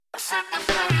Not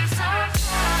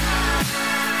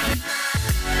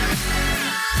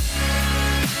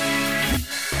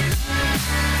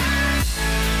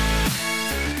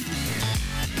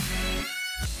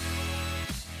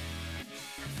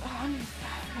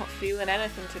feeling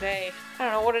anything today. I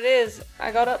don't know what it is.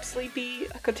 I got up sleepy.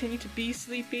 I continue to be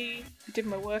sleepy. I did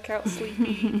my workout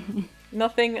sleepy.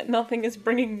 Nothing is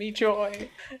bringing me joy.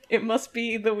 It must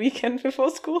be the weekend before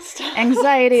school starts.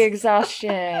 Anxiety,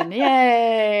 exhaustion.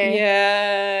 Yay.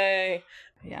 Yay.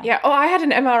 Yeah. Oh, I had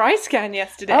an MRI scan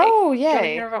yesterday. Oh, Do you want to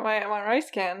yay. hear about my MRI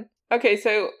scan? Okay,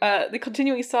 so the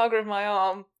continuing saga of my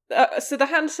arm. So the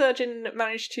hand surgeon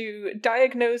managed to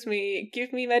diagnose me,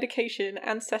 give me medication,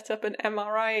 and set up an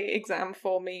MRI exam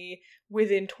for me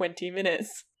within 20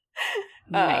 minutes.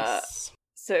 Nice.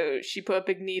 So she put a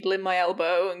big needle in my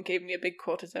elbow and gave me a big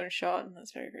cortisone shot, and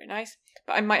that's very, very nice.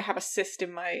 But I might have a cyst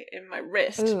in my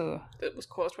wrist Ooh. that was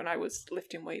caused when I was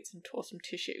lifting weights and tore some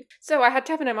tissue. So I had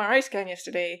to have an MRI scan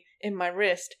yesterday in my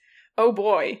wrist. Oh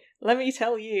boy, let me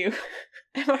tell you,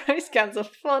 MRI scans are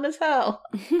fun as hell.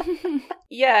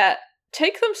 Yeah,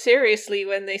 take them seriously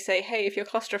when they say, hey, if you're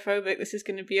claustrophobic, this is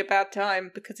going to be a bad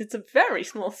time, because it's a very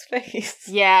small space.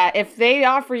 Yeah, if they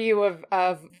offer you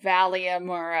a Valium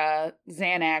or a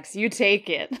Xanax, you take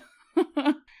it.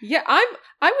 Yeah, I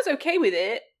was okay with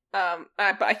it.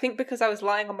 But I think because I was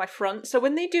lying on my front, so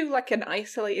when they do like an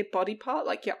isolated body part,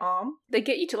 like your arm, they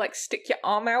get you to like stick your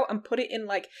arm out and put it in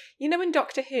like, you know in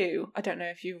Doctor Who? I don't know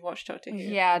if you've watched Doctor Who.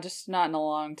 Yeah, just not in a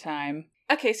long time.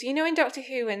 Okay, so you know in Doctor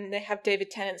Who when they have David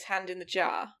Tennant's hand in the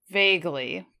jar?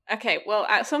 Vaguely. Okay, well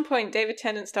at some point David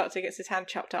Tennant starts to get his hand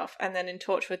chopped off, and then in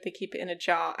Torchwood they keep it in a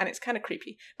jar, and it's kind of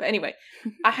creepy. But anyway,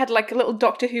 I had like a little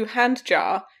Doctor Who hand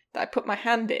jar that I put my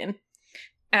hand in,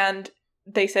 and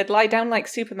they said, lie down like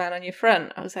Superman on your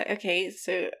front. I was like, okay,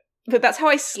 but that's how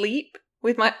I sleep,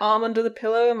 with my arm under the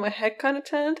pillow and my head kind of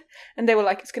turned. And they were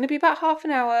like, it's going to be about half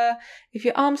an hour. If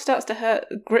your arm starts to hurt,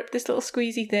 grip this little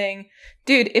squeezy thing.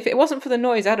 Dude, if it wasn't for the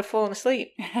noise, I'd have fallen asleep.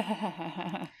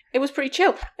 It was pretty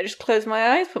chill. I just closed my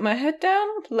eyes, put my head down,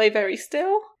 lay very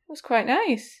still. It was quite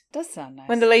nice. Does sound nice.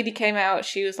 When the lady came out,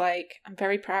 she was like, I'm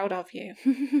very proud of you.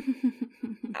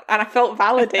 And I felt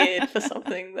validated for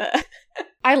something that...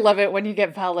 I love it when you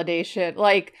get validation.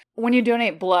 Like, when you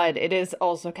donate blood, it is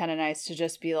also kind of nice to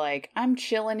just be like, I'm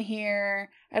chilling here.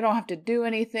 I don't have to do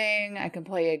anything. I can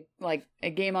play a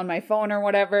game on my phone or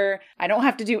whatever. I don't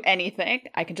have to do anything.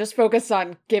 I can just focus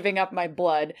on giving up my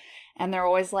blood. And they're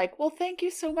always like, well, thank you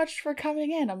so much for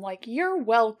coming in. I'm like, you're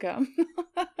welcome.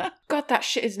 God, that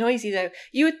shit is noisy, though.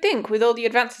 You would think, with all the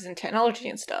advances in technology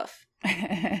and stuff,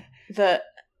 that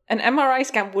an MRI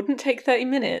scan wouldn't take 30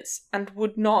 minutes and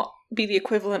would not be the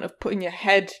equivalent of putting your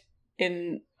head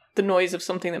in the noise of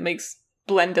something that makes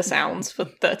blender sounds for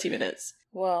 30 minutes.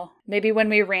 Well, maybe when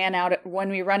we run out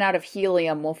of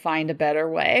helium, we'll find a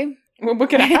better way. Well, we're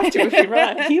going to have to if we run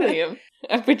out of helium,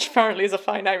 which apparently is a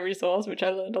finite resource, which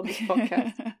I learned on this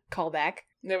podcast. Callback.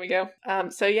 There we go.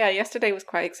 So yeah, yesterday was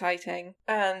quite exciting,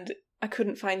 and I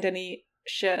couldn't find any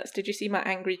shirts. Did you see my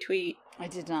angry tweet? I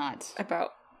did not.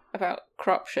 About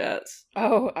crop shirts.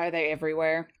 Oh, are they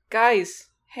everywhere? Guys,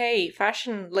 hey,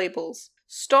 fashion labels.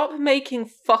 Stop making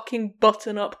fucking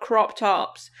button-up crop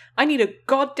tops. I need a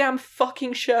goddamn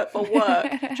fucking shirt for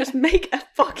work. Just make a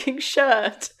fucking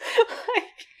shirt.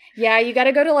 Yeah, you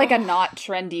gotta go to like a not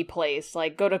trendy place.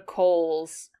 Like, go to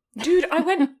Kohl's. Dude, I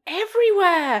went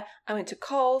everywhere. I went to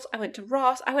Kohl's, I went to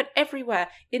Ross, I went everywhere.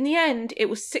 In the end, it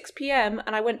was 6 p.m.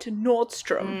 and I went to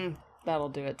Nordstrom. That'll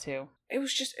do it too. It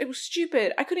was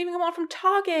stupid. I couldn't even get one from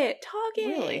Target.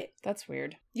 Really? That's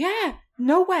weird. Yeah,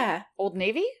 nowhere. Old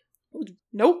Navy?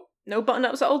 Nope. No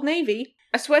button-ups at Old Navy.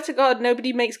 I swear to God,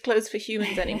 nobody makes clothes for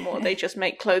humans anymore. They just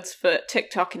make clothes for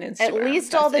TikTok and Instagram. At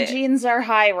least all the jeans are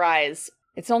high-rise.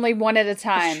 It's only one at a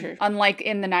time. Unlike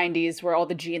in the 90s where all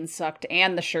the jeans sucked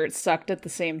and the shirts sucked at the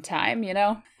same time, you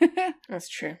know? That's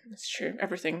true.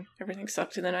 Everything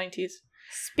sucked in the 90s.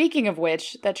 Speaking of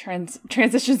which, that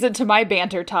transitions into my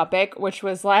banter topic, which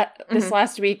was this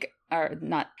last week, or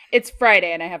not. It's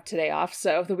Friday and I have today off,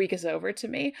 so the week is over to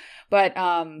me. But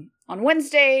on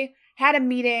Wednesday, had a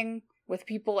meeting with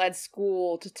people at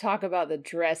school to talk about the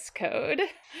dress code.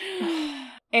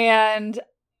 And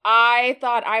I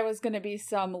thought I was going to be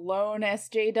some lone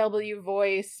SJW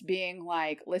voice being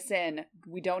like, listen,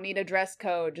 we don't need a dress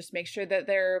code. Just make sure that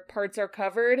their parts are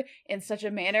covered in such a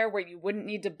manner where you wouldn't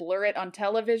need to blur it on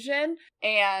television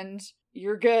and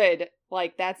you're good.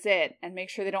 Like, that's it. And make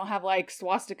sure they don't have like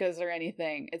swastikas or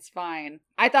anything. It's fine.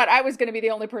 I thought I was going to be the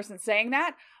only person saying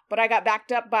that, but I got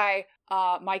backed up by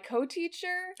my co-teacher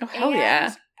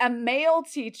and a male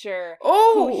teacher.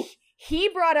 Oh! He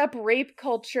brought up rape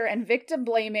culture and victim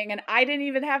blaming, and I didn't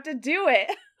even have to do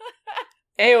it.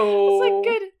 Ew. I was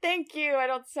like, good, thank you. I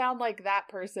don't sound like that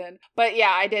person. But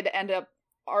yeah, I did end up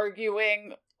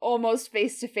arguing almost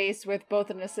face to face with both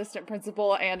an assistant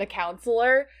principal and a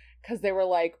counselor, because they were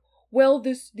like, well,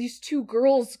 these two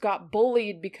girls got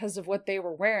bullied because of what they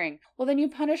were wearing. Well, then you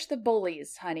punish the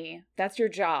bullies, honey. That's your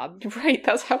job. Right,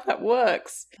 that's how that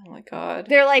works. Oh my god.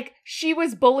 They're like, she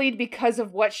was bullied because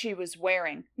of what she was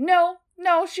wearing. No,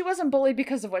 she wasn't bullied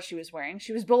because of what she was wearing.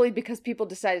 She was bullied because people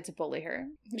decided to bully her.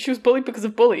 She was bullied because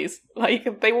of bullies.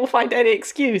 Like, they will find any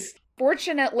excuse.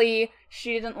 Fortunately,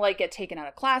 she didn't, like, get taken out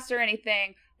of class or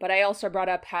anything, but I also brought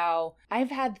up how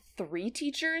I've had 3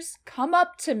 teachers come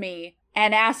up to me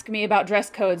and ask me about dress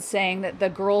codes, saying that the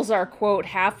girls are, quote,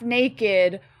 half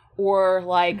naked or,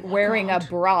 like, wearing a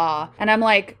bra. And I'm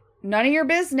like, none of your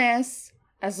business.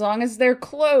 As long as they're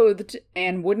clothed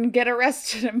and wouldn't get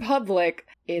arrested in public,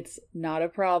 it's not a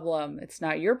problem. It's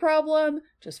not your problem.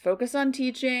 Just focus on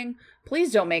teaching.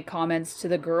 Please don't make comments to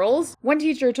the girls. One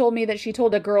teacher told me that she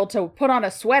told a girl to put on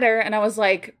a sweater, and I was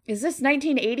like, is this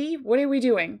 1980? What are we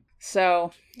doing?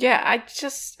 So... yeah,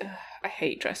 I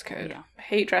hate dress code. Yeah. I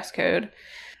hate dress code.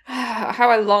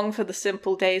 How I long for the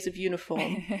simple days of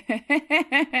uniform.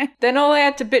 Then all I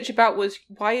had to bitch about was,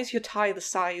 why is your tie the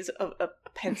size of a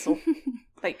pencil?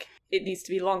 Like, it needs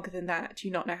to be longer than that. Do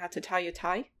you not know how to tie your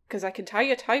tie? Because I can tie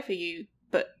your tie for you,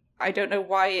 but I don't know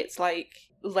why it's, like,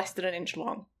 less than an inch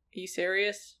long. Are you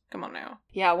serious? Come on now.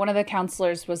 Yeah, one of the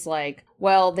counselors was like,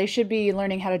 well, they should be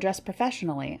learning how to dress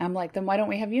professionally. I'm like, then why don't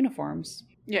we have uniforms?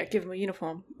 Yeah, give them a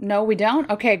uniform. No, we don't?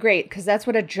 Okay, great, because that's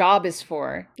what a job is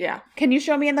for. Yeah. Can you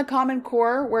show me in the Common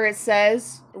Core where it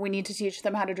says we need to teach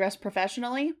them how to dress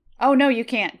professionally? Oh, no, you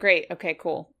can't. Great. Okay,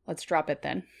 cool. Let's drop it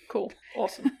then. Cool.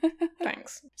 Awesome.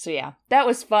 Thanks. So yeah, that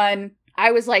was fun.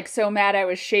 I was like so mad I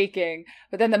was shaking,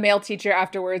 but then the male teacher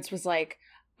afterwards was like,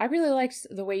 I really liked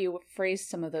the way you phrased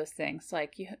some of those things.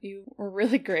 Like, you were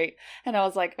really great. And I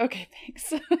was like, okay,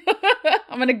 thanks.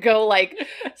 I'm going to go, like,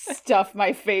 stuff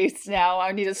my face now.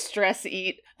 I need to stress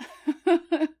eat.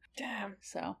 Damn.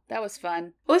 So, that was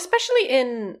fun. Well, especially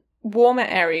in warmer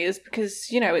areas,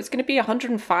 because, you know, it's going to be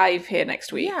 105 here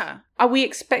next week. Yeah. Are we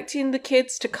expecting the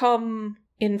kids to come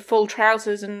in full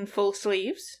trousers and full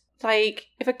sleeves? Like,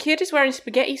 if a kid is wearing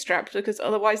spaghetti straps because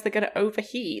otherwise they're going to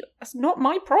overheat, that's not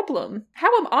my problem.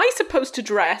 How am I supposed to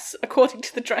dress according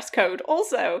to the dress code?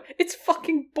 Also, it's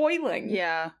fucking boiling.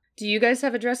 Yeah. Do you guys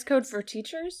have a dress code for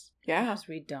teachers? Yeah. Because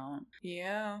we don't.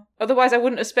 Yeah. Otherwise, I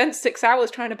wouldn't have spent 6 hours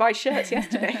trying to buy shirts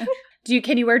yesterday.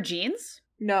 Can you wear jeans?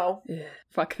 No. Ugh,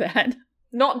 fuck that.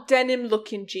 Not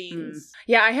denim-looking jeans.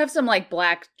 Yeah, I have some, like,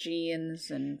 black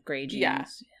jeans and gray jeans. Yeah.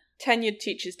 Tenured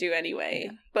teachers do anyway.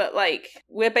 Yeah. But, like,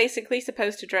 we're basically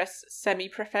supposed to dress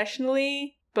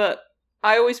semi-professionally, but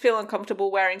I always feel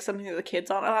uncomfortable wearing something that the kids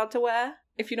aren't allowed to wear,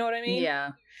 if you know what I mean.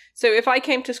 Yeah. So if I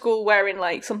came to school wearing,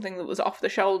 like, something that was off the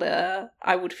shoulder,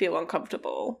 I would feel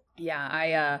uncomfortable.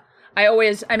 Yeah, I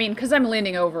always, because I'm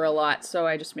leaning over a lot, so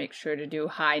I just make sure to do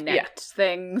high-necked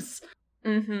things.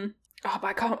 Mm-hmm. Oh, but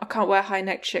I can't wear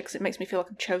high-necked shit because it makes me feel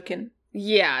like I'm choking.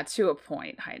 Yeah, to a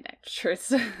point, high-necked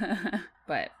shirts.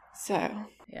 But... so,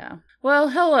 yeah. Well,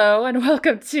 hello, and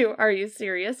welcome to Are You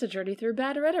Serious? A Journey Through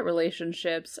Bad Reddit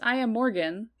Relationships. I am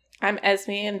Morgan. I'm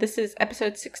Esme, and this is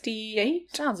episode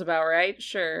 68. Sounds about right,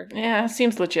 sure. Yeah,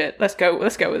 seems legit. Let's go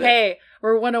with it. Hey,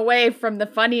 we're one away from the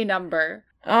funny number.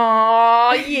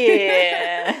 Oh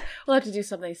yeah. We'll have to do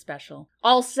something special.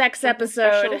 All sex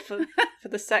episode. Special for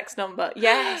the sex number.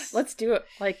 Yes. Let's do it.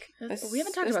 Like, we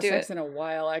haven't talked about sex in a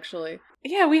while, actually.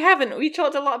 Yeah, we haven't. We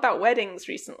talked a lot about weddings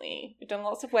recently. We've done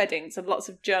lots of weddings and lots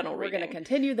of journal reading. We're going to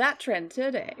continue that trend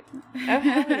today. Oh,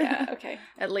 hell yeah. Okay.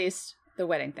 At least the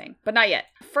wedding thing. But not yet.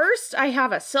 First, I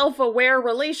have a self-aware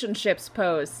relationships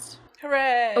post.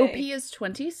 Hooray! OP is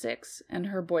 26, and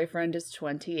her boyfriend is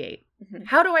 28. Mm-hmm.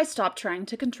 How do I stop trying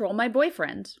to control my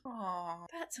boyfriend? Oh,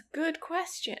 that's a good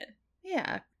question.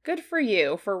 Yeah, good for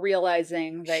you for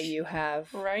realizing that you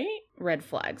have red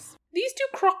flags. These do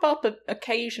crop up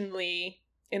occasionally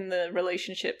in the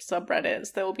relationship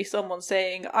subreddits. There will be someone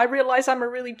saying, I realize I'm a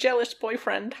really jealous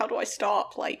boyfriend. How do I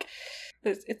stop? Like,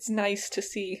 it's nice to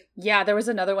see. Yeah, there was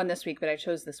another one this week, but I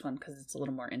chose this one because it's a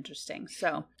little more interesting.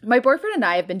 So, my boyfriend and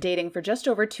I have been dating for just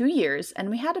over 2 years, and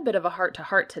we had a bit of a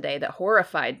heart-to-heart today that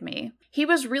horrified me. He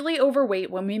was really overweight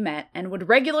when we met and would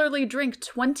regularly drink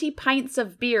 20 pints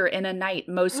of beer in a night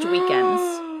most weekends.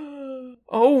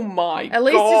 Oh my God. At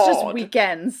least it's just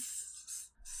weekends.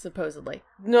 Supposedly.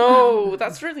 No,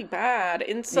 that's really bad.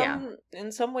 In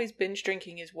some ways, binge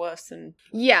drinking is worse than...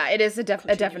 Yeah, it is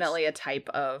definitely a type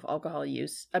of alcohol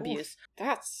abuse. Oof,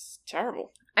 that's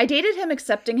terrible. I dated him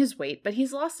accepting his weight, but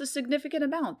he's lost a significant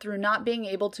amount through not being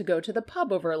able to go to the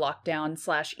pub over lockdown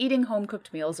 / eating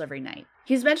home-cooked meals every night.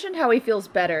 He's mentioned how he feels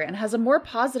better and has a more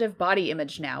positive body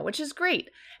image now, which is great.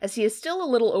 As he is still a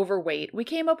little overweight, we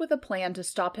came up with a plan to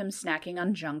stop him snacking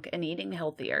on junk and eating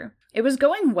healthier. It was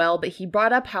going well, but he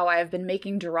brought up how I have been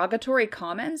making derogatory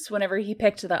comments whenever he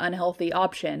picked the unhealthy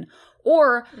option,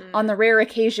 or on the rare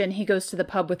occasion he goes to the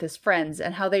pub with his friends,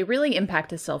 and how they really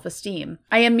impact his self-esteem.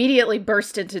 I immediately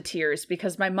burst into tears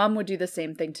because my mom would do the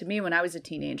same thing to me when I was a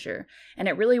teenager, and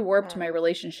it really warped my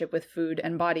relationship with food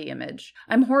and body image.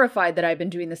 I'm horrified that I've been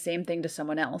doing the same thing to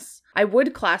someone else. I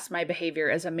would class my behavior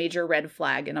as a major red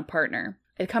flag in a partner.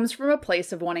 It comes from a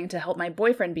place of wanting to help my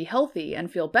boyfriend be healthy and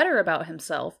feel better about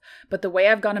himself, but the way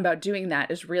I've gone about doing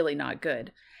that is really not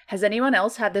good. Has anyone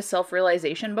else had this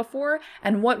self-realization before?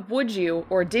 And what would you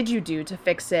or did you do to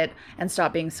fix it and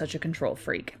stop being such a control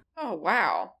freak? Oh,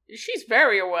 wow. She's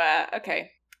very aware. Okay.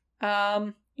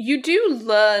 You do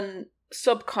learn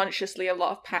subconsciously a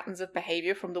lot of patterns of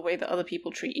behavior from the way that other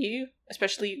people treat you,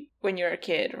 especially when you're a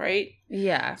kid, right?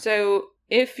 Yeah. So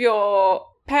if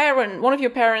one of your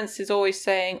parents is always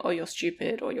saying, oh, you're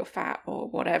stupid, or you're fat, or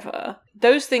whatever,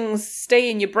 those things stay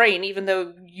in your brain, even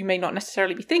though you may not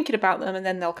necessarily be thinking about them, and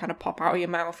then they'll kind of pop out of your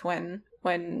mouth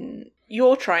when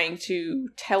you're trying to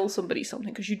tell somebody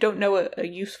something, because you don't know a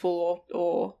useful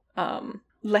or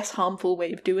less harmful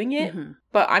way of doing it. Mm-hmm.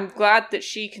 But I'm glad that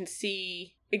she can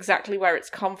see exactly where it's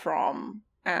come from,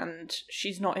 and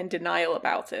she's not in denial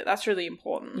about it. That's really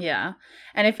important. Yeah.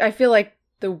 And if I feel like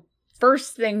the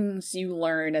first things you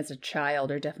learn as a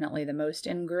child are definitely the most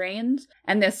ingrained.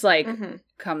 And this,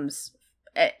 comes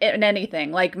in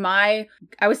anything. Like I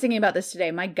was thinking about this today.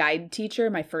 My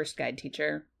first guide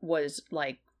teacher was,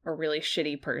 a really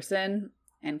shitty person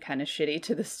and kind of shitty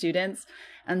to the students.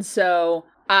 And so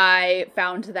I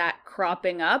found that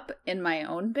cropping up in my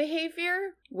own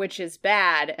behavior, which is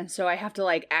bad. And so I have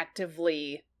to,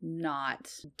 actively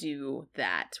not do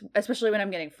that, especially when I'm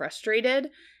getting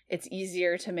frustrated. It's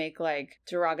easier to make,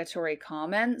 derogatory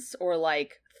comments or,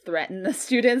 threaten the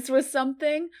students with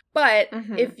something. But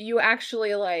if you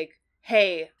actually,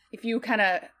 hey, if you kind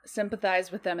of sympathize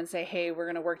with them and say, hey, we're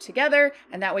going to work together,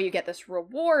 and that way you get this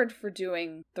reward for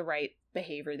doing the right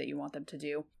behavior that you want them to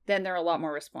do, then they're a lot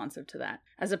more responsive to that,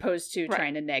 as opposed to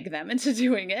trying to neg them into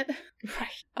doing it.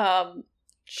 Right.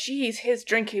 Geez, his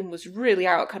drinking was really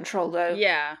out of control, though.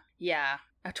 Yeah.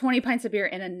 20 pints of beer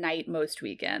in a night most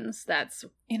weekends. That's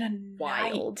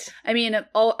wild. Night. I mean,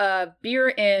 beer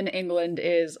in England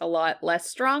is a lot less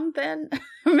strong than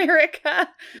America.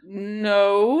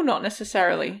 No, not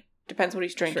necessarily. Depends what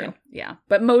he's drinking. True. Yeah.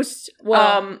 But I'm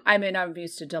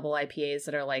used to double IPAs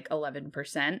that are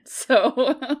 11%,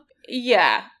 so...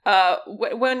 Yeah.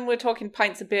 When we're talking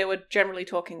pints of beer, we're generally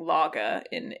talking lager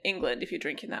in England, if you're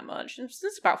drinking that much. It's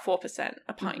about 4%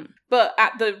 a pint. Mm-hmm. But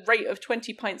at the rate of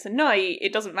 20 pints a night,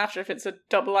 it doesn't matter if it's a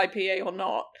double IPA or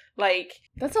not.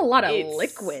 That's a lot of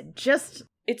liquid.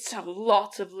 It's a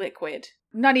lot of liquid.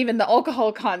 Not even the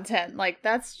alcohol content.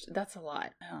 That's a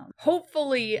lot.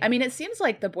 Hopefully, I mean, it seems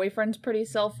like the boyfriend's pretty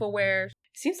self-aware. It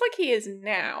seems like he is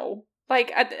now.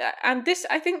 And this,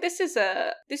 I think this is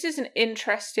an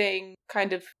interesting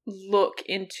kind of look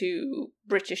into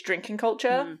British drinking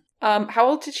culture. How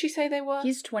old did she say they were?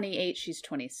 He's 28, she's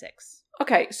 26.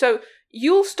 Okay, so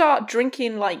you'll start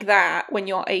drinking like that when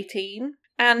you're 18.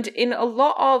 And in a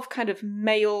lot of kind of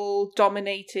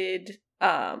male-dominated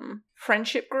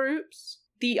friendship groups,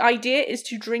 the idea is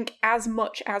to drink as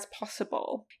much as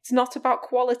possible. It's not about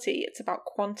quality, it's about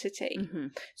quantity. Mm-hmm.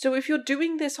 So if you're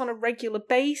doing this on a regular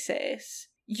basis,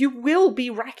 you will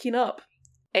be racking up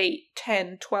 8,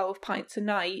 10, 12 pints a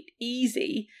night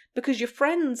easy because your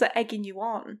friends are egging you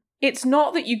on. It's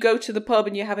not that you go to the pub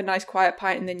and you have a nice quiet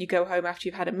pint and then you go home after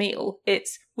you've had a meal.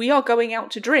 It's, we are going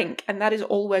out to drink and that is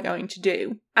all we're going to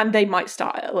do. And they might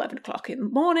start at 11 o'clock in the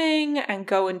morning and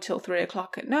go until 3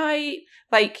 o'clock at night.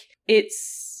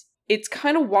 It's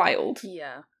kind of wild.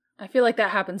 Yeah. I feel like that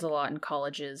happens a lot in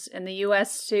colleges. In the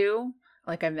US too.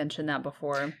 I mentioned that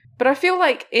before. But I feel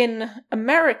like in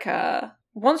America,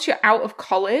 once you're out of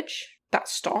college, that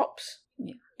stops.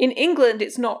 Yeah. In England,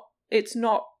 it's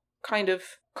not kind of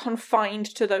confined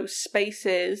to those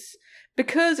spaces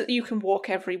because you can walk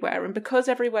everywhere and because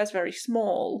everywhere's very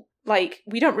small.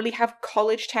 We don't really have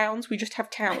college towns, we just have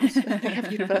towns that they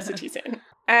have universities in.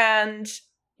 And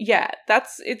yeah,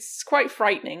 it's quite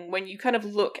frightening when you kind of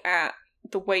look at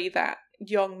the way that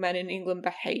young men in England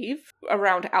behave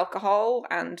around alcohol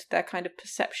and their kind of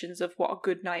perceptions of what a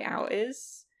good night out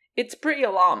is. it's pretty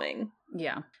alarming.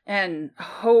 Yeah. And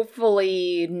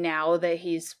hopefully now that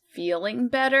he's feeling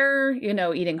better,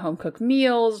 eating home-cooked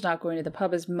meals, not going to the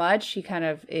pub as much, he kind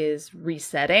of is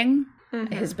resetting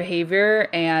his behavior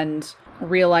and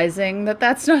realizing that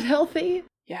that's not healthy.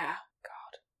 Yeah.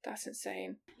 God, that's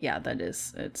insane. Yeah,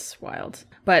 it's wild.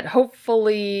 But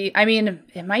hopefully, I mean,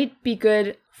 it might be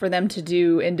good for them to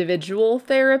do individual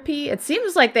therapy. It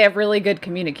seems like they have really good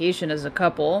communication as a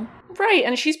couple. Right,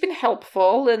 and she's been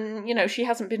helpful, and, she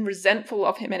hasn't been resentful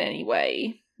of him in any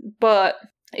way. But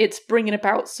it's bringing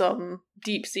about some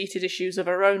deep-seated issues of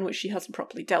her own, which she hasn't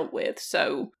properly dealt with.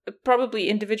 So probably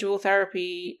individual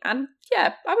therapy, and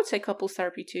yeah, I would say couples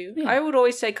therapy too. Yeah. I would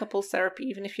always say couples therapy,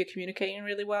 even if you're communicating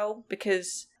really well,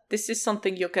 because this is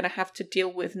something you're going to have to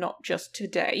deal with not just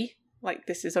today. Like,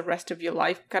 this is a rest of your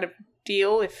life kind of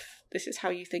deal, if this is how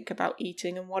you think about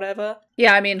eating and whatever.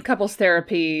 Yeah, I mean, couples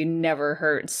therapy never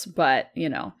hurts, but,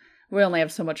 we only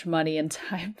have so much money and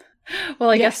time. Well,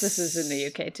 I guess this is in the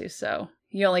UK too, so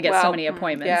you only get so many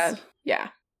appointments. Yeah.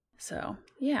 So,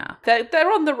 yeah.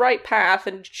 They're on the right path,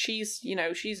 and she's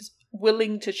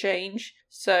willing to change.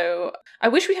 So I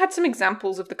wish we had some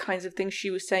examples of the kinds of things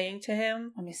she was saying to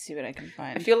him. Let me see what I can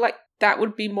find. I feel like that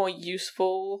would be more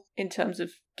useful in terms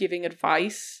of giving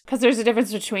advice. Because there's a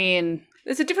difference between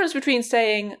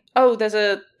saying, oh, there's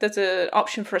a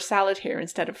option for a salad here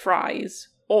instead of fries,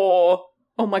 or,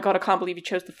 oh my god, I can't believe you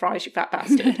chose the fries, you fat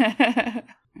bastard.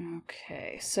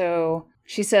 Okay, so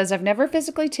she says, I've never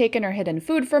physically taken or hidden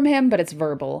food from him, but it's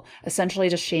verbal, essentially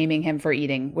just shaming him for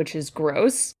eating, which is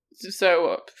gross.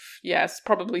 So, yes,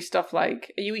 probably stuff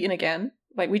like, are you eating again?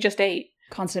 Like, we just ate.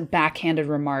 Constant backhanded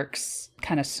remarks,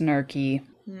 kind of snarky.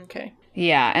 Okay.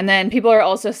 Yeah, and then people are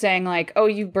also saying, like, oh,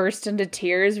 you burst into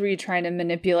tears? Were you trying to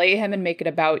manipulate him and make it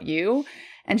about you?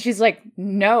 And she's like,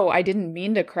 no, I didn't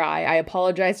mean to cry. I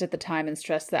apologized at the time and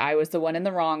stressed that I was the one in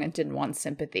the wrong and didn't want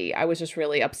sympathy. I was just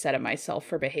really upset at myself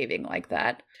for behaving like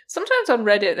that. Sometimes on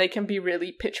Reddit, they can be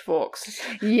really pitchforks.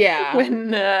 Yeah.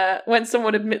 When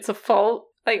someone admits a fault.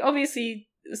 Like, obviously,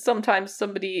 sometimes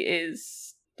somebody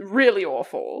is really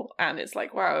awful, and it's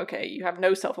like, wow, okay, you have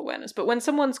no self-awareness. But when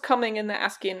someone's coming and they're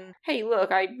asking, hey,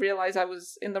 look, I realize I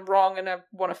was in the wrong and I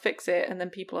want to fix it, and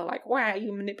then people are like, wow,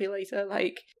 you manipulator,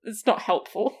 like, it's not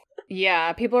helpful.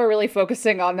 Yeah, people are really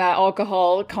focusing on that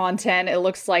alcohol content, it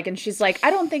looks like, and she's like,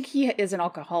 I don't think he is an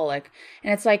alcoholic.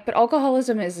 And it's like, but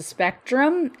alcoholism is a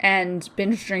spectrum, and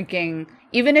binge drinking,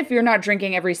 even if you're not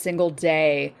drinking every single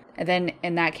day, and then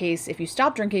in that case, if you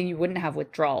stop drinking, you wouldn't have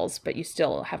withdrawals, but you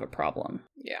still have a problem.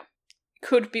 Yeah.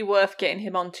 Could be worth getting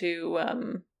him onto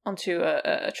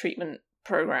a treatment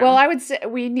program. Well, I would say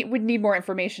would need more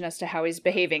information as to how he's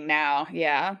behaving now,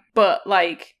 yeah. But,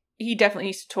 like, he definitely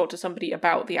needs to talk to somebody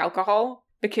about the alcohol,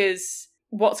 because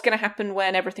what's going to happen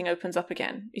when everything opens up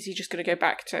again? Is he just going to go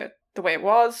back to the way it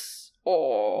was?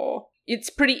 Or it's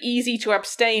pretty easy to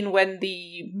abstain when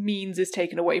the means is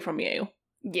taken away from you.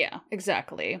 Yeah,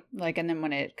 exactly. Like, and then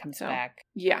when it comes back.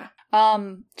 Yeah.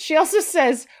 She also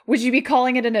says, would you be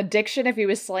calling it an addiction if he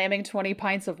was slamming 20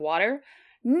 pints of water?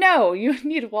 No, you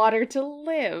need water to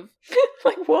live.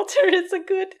 Like, water is a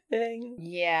good thing.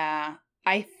 Yeah.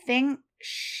 I think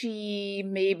she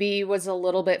maybe was a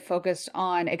little bit focused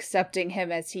on accepting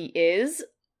him as he is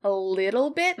a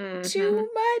little bit too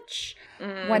much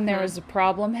when there was a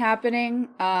problem happening.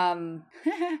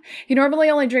 He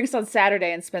normally only drinks on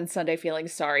Saturday and spends Sunday feeling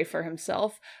sorry for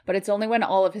himself, but it's only when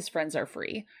all of his friends are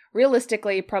free.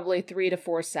 Realistically, probably 3 to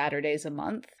 4 Saturdays a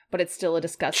month, but it's still a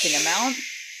disgusting amount.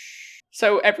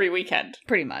 So every weekend?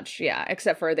 Pretty much, yeah,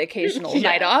 except for the occasional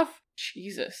night off.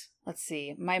 Jesus. Let's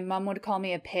see. My mom would call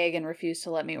me a pig and refuse to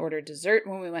let me order dessert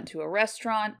when we went to a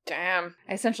restaurant. Damn.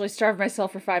 I essentially starved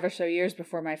myself for 5 or so years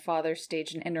before my father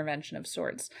staged an intervention of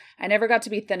sorts. I never got to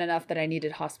be thin enough that I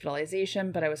needed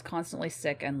hospitalization, but I was constantly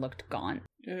sick and looked gaunt.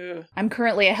 Ugh. I'm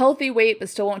currently a healthy weight, but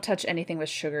still won't touch anything with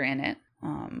sugar in it.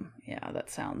 Yeah,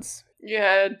 that sounds...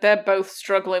 Yeah, they're both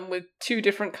struggling with 2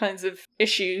 different kinds of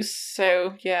issues,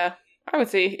 so yeah. I would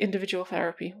say individual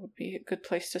therapy would be a good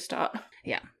place to start.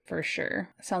 Yeah, for sure.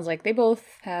 Sounds like they both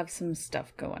have some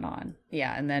stuff going on.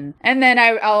 Yeah, and then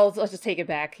I'll just take it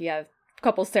back. Yeah,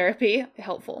 couples therapy,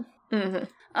 helpful. Mm-hmm.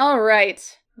 All right,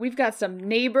 we've got some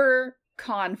neighbor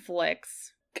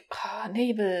conflicts.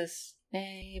 Neighbors.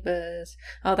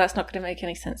 Oh, that's not going to make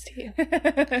any sense to you.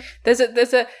 There's an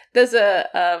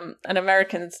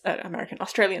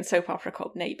Australian soap opera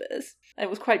called Neighbours. It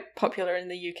was quite popular in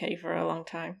the UK for a long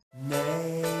time.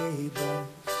 Neighbours,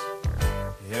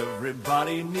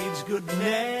 everybody needs good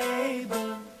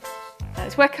neighbours.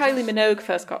 It's where Kylie Minogue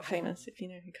first got famous, if you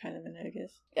know who Kylie Minogue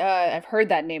is. I've heard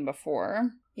that name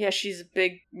before. Yeah, she's a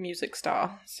big music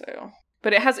star, so...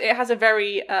 But it has a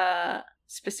very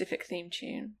specific theme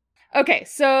tune. Okay,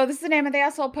 so this is the name of the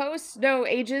asshole post. No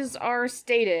ages are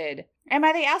stated. Am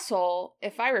I the asshole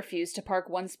if I refuse to park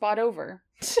one spot over?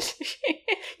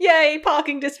 Yay,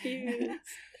 parking disputes.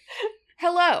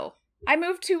 Hello. I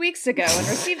moved 2 weeks ago and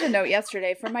received a note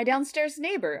yesterday from my downstairs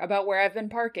neighbor about where I've been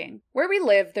parking. Where we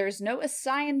live, there's no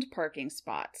assigned parking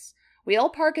spots. We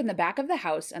all park in the back of the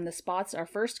house, and the spots are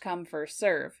first come, first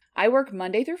serve. I work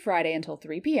Monday through Friday until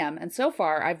 3 p.m., and so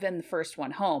far I've been the first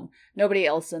one home. Nobody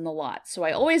else in the lot, so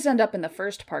I always end up in the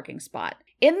first parking spot.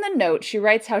 In the note, she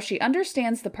writes how she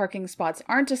understands the parking spots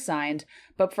aren't assigned,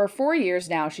 but for 4 years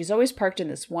now, she's always parked in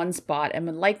this one spot and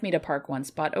would like me to park one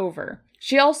spot over.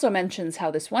 She also mentions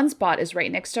how this one spot is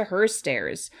right next to her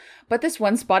stairs, but this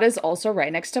one spot is also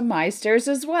right next to my stairs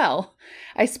as well.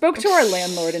 I spoke to our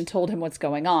landlord and told him what's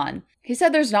going on. He said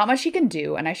there's not much he can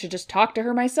do and I should just talk to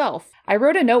her myself. I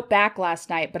wrote a note back last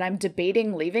night, but I'm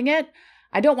debating leaving it.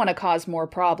 I don't want to cause more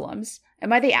problems.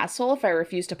 Am I the asshole if I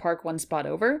refuse to park one spot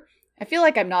over? I feel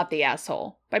like I'm not the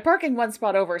asshole. By parking one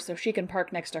spot over so she can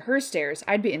park next to her stairs,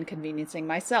 I'd be inconveniencing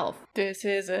myself. This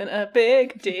isn't a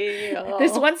big deal.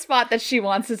 This one spot that she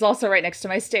wants is also right next to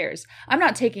my stairs. I'm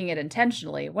not taking it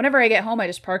intentionally. Whenever I get home, I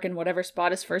just park in whatever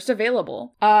spot is first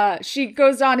available. She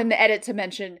goes on in the edit to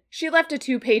mention, she left a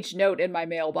 2-page note in my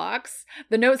mailbox.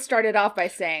 The note started off by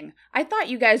saying, I thought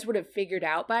you guys would have figured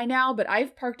out by now, but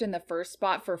I've parked in the first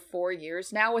spot for 4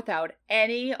 years now without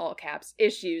any, all caps,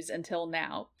 issues until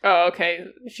now. Oh, okay.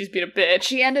 She's been a bitch.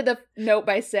 She ended the note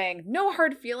by saying, no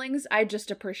hard feelings, I just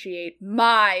appreciate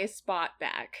my spot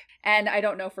back. And I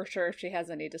don't know for sure if she has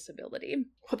any disability.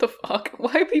 What the fuck?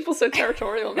 Why are people so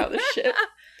territorial about this shit?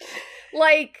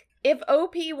 Like, if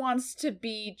OP wants to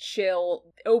be chill,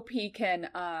 OP can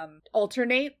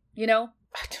alternate, you know?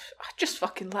 I just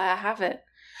fucking let her have it.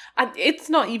 And it's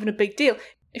not even a big deal.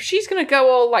 If she's gonna go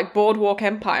all like Boardwalk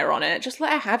Empire on it, just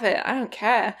let her have it. I don't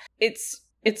care. It's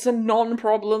a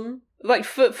non-problem. Like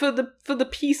for the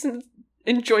peace and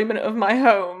enjoyment of my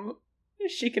home,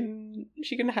 she can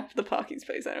have the parking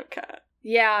space. I don't care.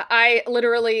 Yeah,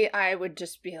 I would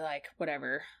just be like,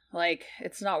 whatever. Like,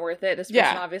 it's not worth it. This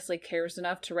person obviously cares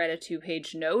enough to write a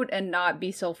 2-page note and not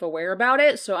be self-aware about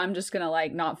it, so I'm just gonna,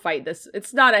 like, not fight this.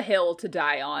 It's not a hill to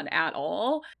die on at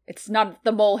all. It's not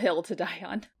the molehill to die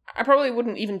on. I probably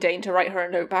wouldn't even deign to write her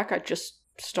a note back. I'd just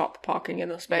stop parking in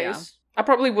the space. Yeah. I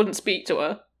probably wouldn't speak to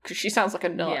her, because she sounds like a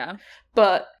nut. Yeah.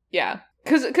 But, yeah.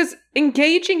 Because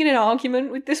engaging in an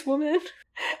argument with this woman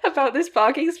about this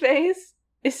parking space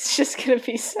is just going to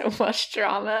be so much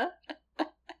drama.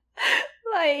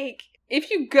 Like, if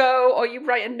you go or you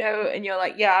write a note and you're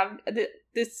like, yeah,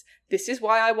 this is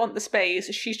why I want the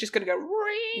space, she's just going to go,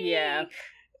 ring. Yeah.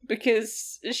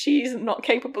 Because she's not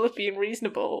capable of being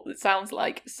reasonable, it sounds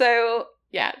like. So,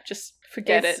 yeah, just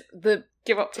forget it. The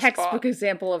give up the textbook spot.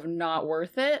 example of not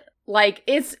worth it. Like,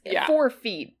 it's 4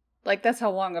 feet. Like, that's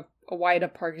how long a wide a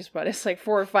parking spot is. Like,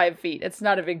 4 or 5 feet. It's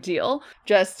not a big deal.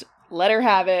 Just let her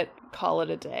have it. Call it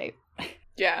a day.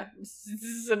 Yeah, this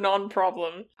is a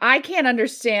non-problem. I can't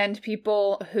understand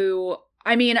people who...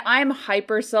 I mean, I'm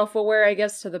hyper self-aware, I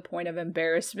guess, to the point of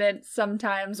embarrassment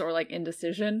sometimes, or, like,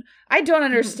 indecision. I don't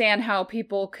understand how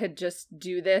people could just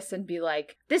do this and be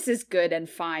like, this is good and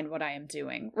fine what I am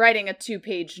doing. Writing a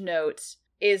 2-page note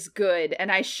is good,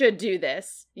 and I should do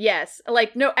this. Yes.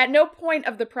 Like, no, at no point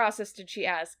of the process did she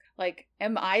ask, like,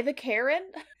 am I the Karen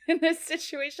in this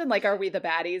situation? Like, are we the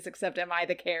baddies, except am I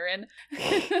the Karen?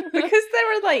 Because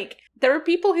there are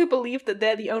people who believe that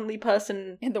they're the only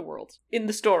person in the world. In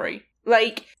the story.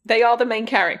 Like, they are the main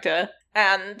character,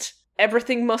 and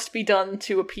everything must be done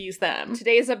to appease them.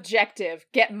 Today's objective,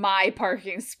 get my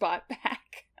parking spot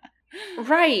back.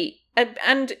 Right.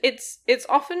 And it's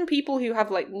often people who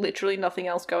have, like, literally nothing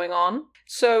else going on.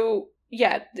 So,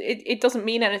 yeah, it doesn't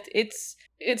mean anything.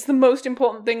 It's the most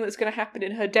important thing that's going to happen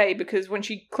in her day, because when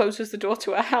she closes the door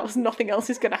to her house, nothing else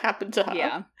is going to happen to her.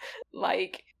 Yeah.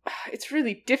 Like, it's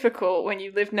really difficult when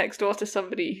you live next door to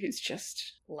somebody who's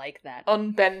just... like that.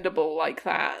 Unbendable like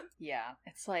that. Yeah.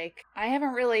 It's like, I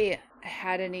haven't really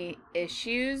had any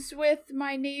issues with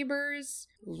my neighbors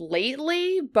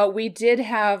lately, but we did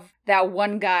have that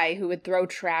one guy who would throw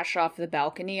trash off the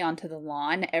balcony onto the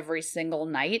lawn every single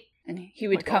night. And he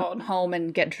would come home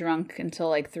and get drunk until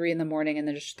like 3 a.m. and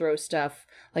then just throw stuff.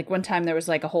 Like one time there was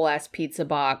like a whole ass pizza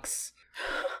box.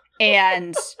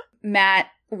 And Matt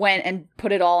went and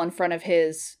put it all in front of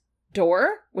his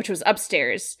door, which was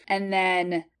upstairs. And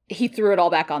then he threw it all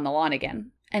back on the lawn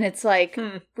again. And it's like,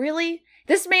 really?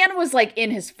 This man was like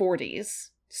in his 40s.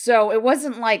 So it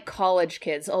wasn't like college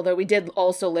kids, although we did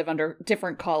also live under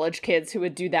different college kids who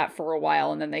would do that for a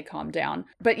while and then they calmed down.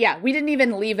 But yeah, we didn't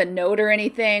even leave a note or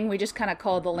anything. We just kind of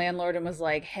called the landlord and was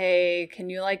like, hey, can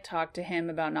you like talk to him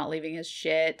about not leaving his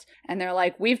shit? And they're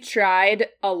like, we've tried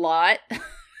a lot.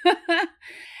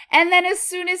 And then as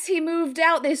soon as he moved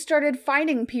out, they started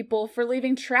finding people for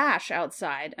leaving trash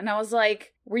outside. And I was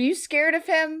like, were you scared of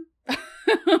him?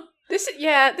 This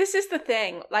is the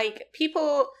thing. Like,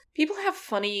 people have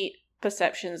funny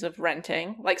perceptions of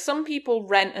renting. Like, some people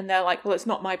rent and they're like, well, it's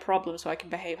not my problem, so I can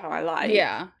behave how I like.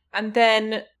 Yeah. And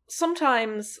then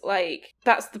sometimes, like,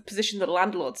 that's the position that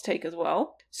landlords take as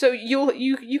well. So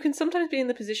you can sometimes be in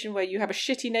the position where you have a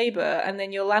shitty neighbor and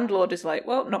then your landlord is like,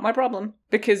 well, not my problem,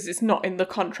 because it's not in the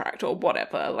contract or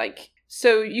whatever. Like,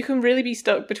 so you can really be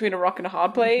stuck between a rock and a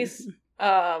hard place.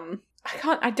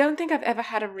 I don't think I've ever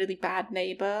had a really bad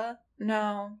neighbor.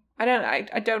 No.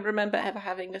 I don't remember ever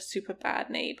having a super bad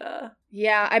neighbor.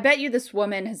 Yeah, I bet you this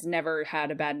woman has never had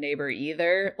a bad neighbor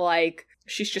either. Like,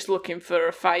 she's just looking for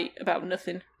a fight about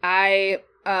nothing. I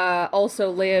also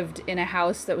lived in a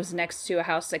house that was next to a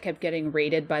house that kept getting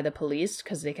raided by the police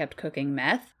because they kept cooking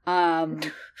meth.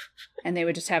 And they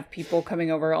would just have people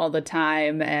coming over all the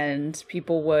time, and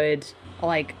people would,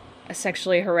 like,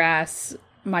 sexually harass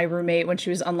my roommate when she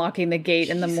was unlocking the gate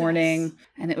in the morning.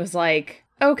 And it was like,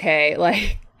 okay,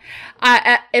 like,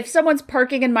 if someone's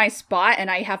parking in my spot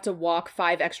and I have to walk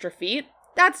 5 extra feet,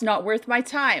 that's not worth my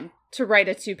time to write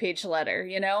a 2-page letter,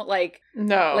 you know? Like,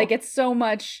 no. Like, it's so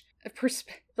much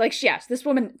yes, this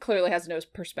woman clearly has no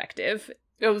perspective.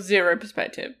 Oh, zero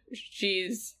perspective.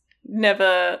 She's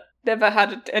never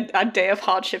had a day of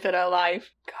hardship in her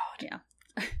life. God.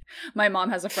 Yeah. My mom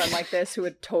has a friend like this who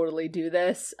would totally do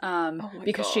this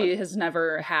because she has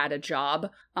never had a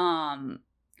job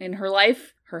in her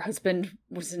life. Her husband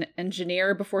was an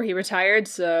engineer before he retired,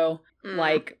 so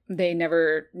like, they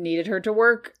never needed her to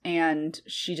work, and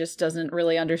she just doesn't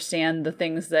really understand the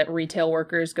things that retail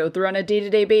workers go through on a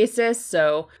day-to-day basis.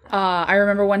 So I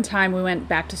remember one time we went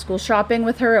back to school shopping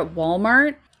with her at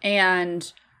Walmart,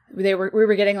 and we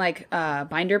were getting like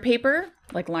binder paper,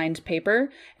 like lined paper,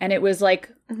 and it was like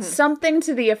something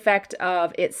to the effect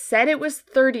of, it said it was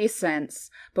 30 cents,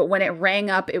 but when it rang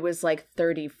up, it was like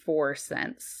 34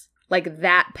 cents. Like,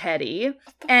 that petty.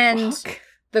 And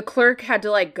the clerk had to,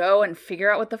 like, go and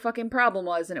figure out what the fucking problem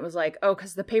was. And it was like, oh,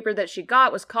 because the paper that she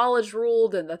got was college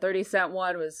ruled and the 30-cent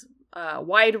one was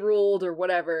wide ruled or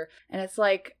whatever. And it's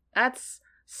like, that's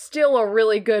still a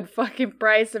really good fucking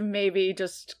price, and maybe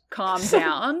just calm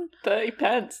down. 30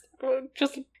 pence.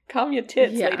 Just calm your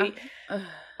tits, lady.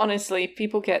 Honestly,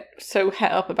 people get so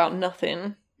het up about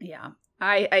nothing. Yeah.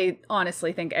 I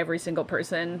honestly think every single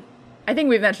person, I think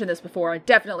we've mentioned this before,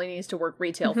 definitely needs to work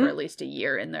retail for at least a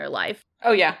year in their life.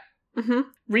 Oh, yeah.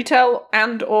 Retail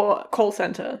and or call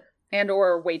center. And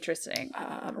or waitressing.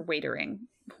 Or waitering.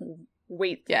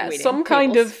 Waiting some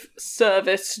kind of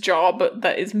service job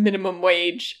that is minimum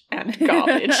wage and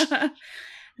garbage.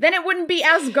 Then it wouldn't be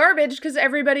as garbage because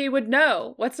everybody would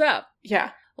know what's up.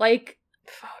 Yeah. Like,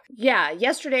 yeah,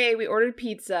 yesterday we ordered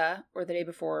pizza, or the day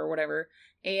before or whatever,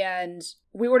 and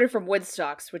we ordered from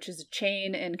Woodstocks, which is a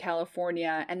chain in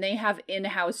California, and they have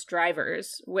in-house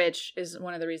drivers, which is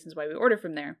one of the reasons why we order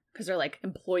from there, because they're like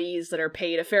employees that are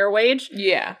paid a fair wage.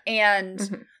 Yeah.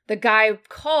 And the guy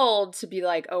called to be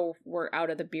like, oh, we're out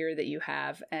of the beer that you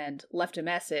have, and left a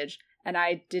message. And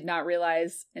I did not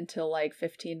realize until like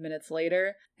 15 minutes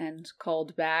later, and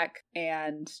called back,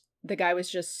 and the guy was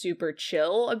just super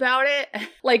chill about it.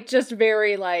 Like, just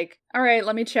very like, all right,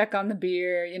 let me check on the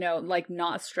beer, you know, like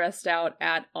not stressed out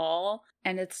at all.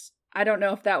 And I don't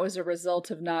know if that was a result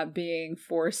of not being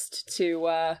forced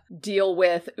to deal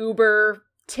with Uber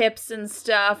tips and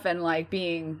stuff and like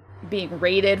being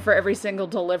rated for every single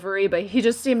delivery, but he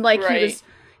just seemed like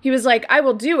he was like, I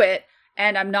will do it,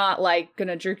 and I'm not like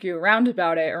gonna jerk you around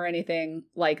about it or anything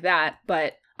like that,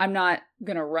 but I'm not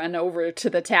gonna run over to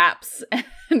the taps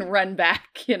and run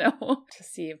back, you know, to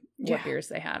see what beers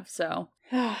they have. So,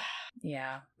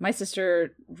 yeah. My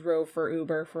sister drove for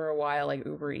Uber for a while, like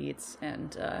Uber Eats,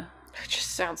 and it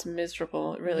just sounds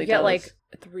miserable. It really you get does. like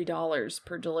 $3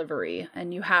 per delivery,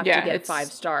 and you have to get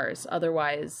 5 stars.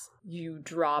 Otherwise,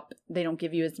 they don't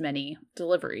give you as many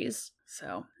deliveries.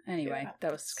 So, anyway,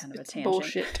 that was kind of a tangent.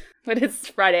 Bullshit. But it's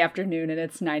Friday afternoon and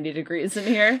it's 90 degrees in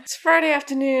here. It's Friday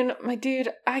afternoon. My dude,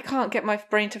 I can't get my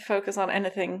brain to focus on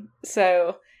anything.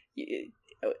 So,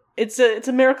 it's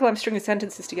a miracle I'm stringing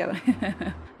sentences together.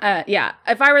 Yeah.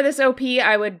 If I were this OP,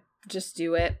 I would just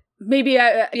do it. Maybe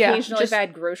occasionally if I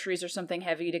had groceries or something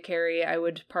heavy to carry, I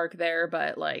would park there,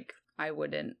 but like, I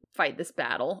wouldn't fight this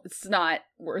battle. It's not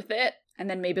worth it. And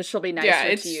then maybe she'll be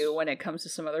nicer to you when it comes to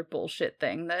some other bullshit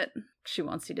thing that she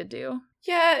wants you to do.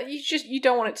 Yeah, you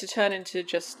don't want it to turn into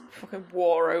just fucking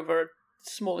war over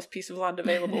smallest piece of land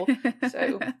available.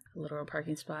 So literal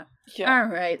parking spot. Yeah. All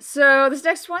right. So this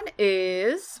next one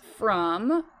is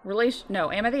from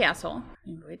Am I the Asshole?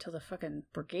 Wait till the fucking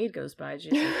brigade goes by.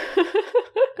 Jesus.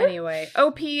 Anyway,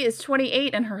 OP is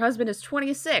 28 and her husband is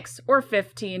 26 or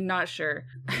 15, not sure.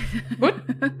 What?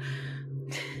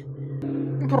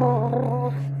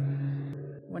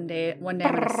 One day I'm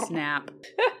gonna snap.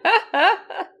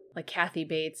 Like Kathy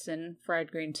Bates and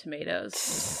fried green tomatoes.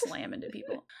 Slam into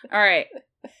people. All right.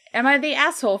 Am I the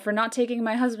asshole for not taking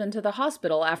my husband to the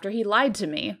hospital after he lied to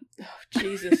me? Oh,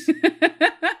 Jesus.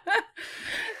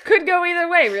 Could go either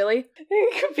way, really.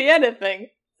 It could be anything.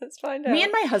 Let's find out. Me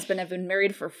and my husband have been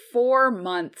married for 4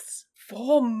 months.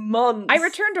 4 months? I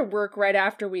returned to work right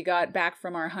after we got back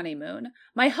from our honeymoon.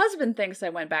 My husband thinks I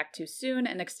went back too soon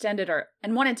and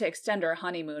wanted to extend our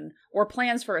honeymoon or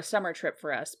plans for a summer trip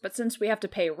for us, but since we have to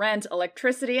pay rent,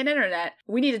 electricity, and internet,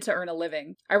 we needed to earn a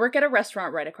living. I work at a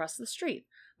restaurant right across the street.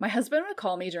 My husband would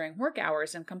call me during work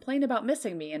hours and complain about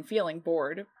missing me and feeling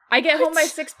bored. I get home by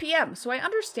 6 p.m., so I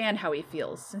understand how he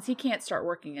feels, since he can't start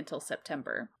working until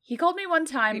September. He called me one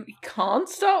time... He can't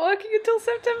start working until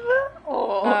September?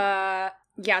 Oh.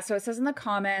 Yeah, so it says in the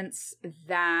comments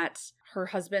that her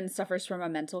husband suffers from a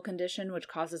mental condition which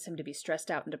causes him to be stressed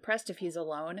out and depressed if he's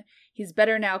alone. He's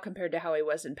better now compared to how he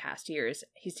was in past years.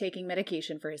 He's taking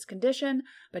medication for his condition,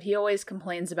 but he always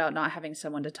complains about not having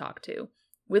someone to talk to.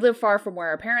 We live far from where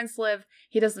our parents live.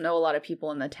 He doesn't know a lot of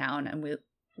people in the town, and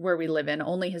where we live in,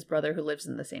 only his brother who lives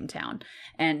in the same town.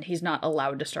 And he's not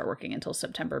allowed to start working until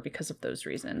September because of those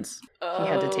reasons. He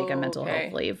had to take a mental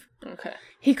health leave. Okay.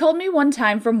 He called me one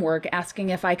time from work asking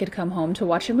if I could come home to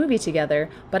watch a movie together,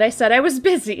 but I said I was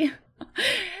busy.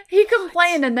 He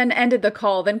complained and then ended the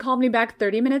call, then called me back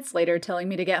 30 minutes later telling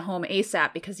me to get home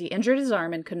ASAP because he injured his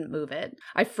arm and couldn't move it.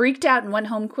 I freaked out and went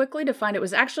home quickly to find it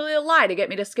was actually a lie to get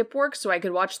me to skip work so I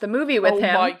could watch the movie with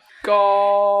him. Oh my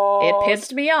god. It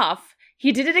pissed me off.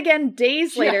 He did it again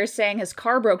days later, saying his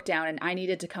car broke down and I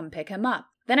needed to come pick him up.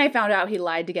 Then I found out he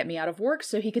lied to get me out of work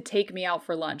so he could take me out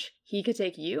for lunch. He could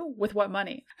take you? With what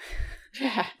money?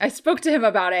 Yeah. I spoke to him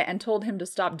about it and told him to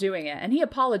stop doing it, and he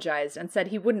apologized and said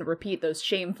he wouldn't repeat those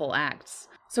shameful acts.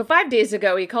 So 5 days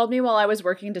ago, he called me while I was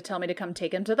working to tell me to come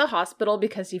take him to the hospital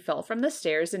because he fell from the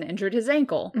stairs and injured his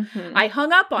ankle. Mm-hmm. I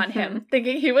hung up on him,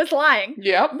 thinking he was lying.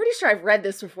 Yep. I'm pretty sure I've read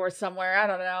this before somewhere. I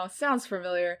don't know. Sounds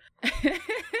familiar.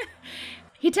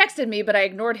 He texted me, but I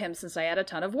ignored him since I had a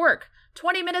ton of work.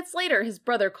 20 minutes later, his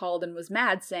brother called and was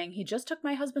mad, saying he just took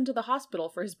my husband to the hospital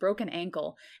for his broken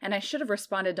ankle, and I should have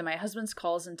responded to my husband's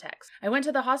calls and texts. I went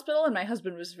to the hospital, and my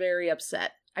husband was very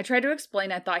upset. I tried to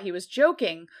explain I thought he was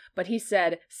joking, but he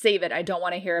said, "Save it, I don't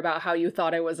want to hear about how you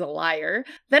thought I was a liar."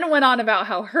 Then went on about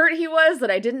how hurt he was, that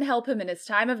I didn't help him in his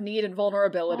time of need and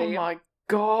vulnerability. Oh my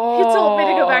god. He told me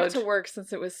to go back to work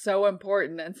since it was so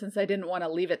important, and since I didn't want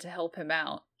to leave it to help him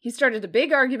out. He started a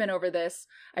big argument over this.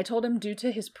 I told him due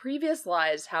to his previous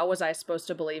lies, how was I supposed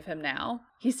to believe him now?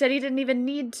 He said he didn't even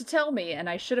need to tell me, and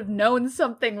I should have known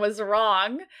something was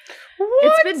wrong. What?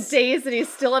 It's been days and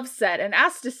he's still upset, and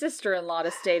asked his sister-in-law to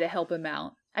stay to help him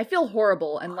out. I feel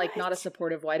horrible and like not a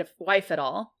supportive wife at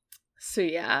all. So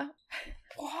yeah.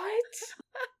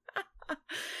 What?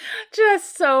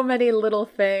 Just so many little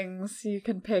things you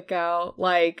can pick out,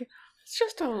 like... It's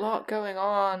just a lot going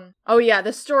on. Oh yeah,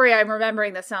 the story I'm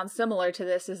remembering that sounds similar to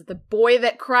this is The Boy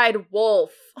That Cried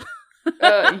Wolf.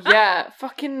 Yeah,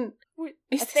 fucking...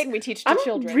 It's a thing we teach to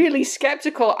children. I'm really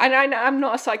skeptical, and I'm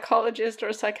not a psychologist or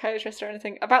a psychiatrist or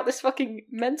anything, about this fucking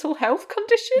mental health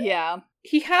condition. Yeah.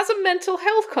 He has a mental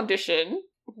health condition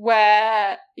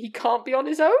where he can't be on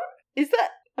his own?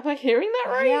 Am I hearing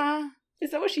that right? Yeah.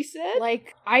 Is that what she said?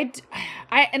 Like, I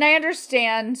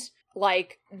understand...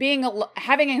 Like,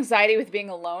 having anxiety with being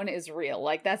alone is real.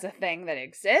 Like, that's a thing that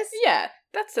exists. Yeah,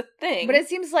 that's a thing. But it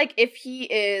seems like if he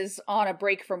is on a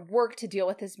break from work to deal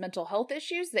with his mental health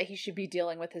issues, that he should be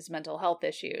dealing with his mental health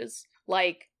issues.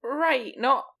 Like... Right,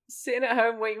 not sitting at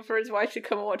home waiting for his wife to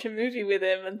come and watch a movie with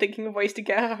him and thinking of ways to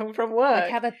get her home from work.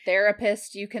 Like, have a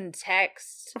therapist you can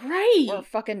text. Right. Or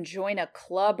fucking join a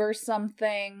club or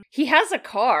something. He has a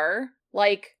car.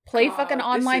 Like, play fucking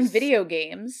online video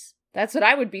games. That's what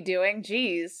I would be doing.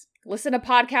 Jeez. Listen to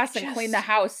podcasts and clean the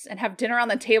house and have dinner on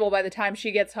the table by the time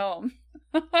she gets home.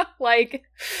 Like,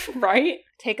 right?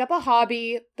 Take up a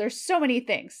hobby. There's so many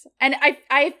things. And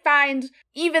I find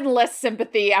even less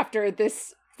sympathy after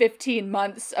this 15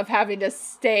 months of having to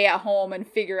stay at home and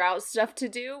figure out stuff to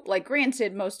do. Like,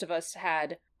 granted, most of us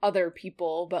had other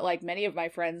people, but like many of my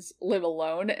friends live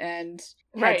alone and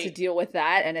had to Right. deal with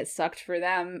that, and it sucked for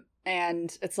them.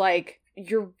 And it's like,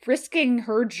 you're risking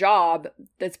her job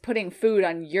that's putting food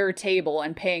on your table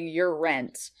and paying your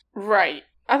rent. Right.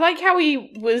 I like how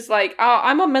he was like,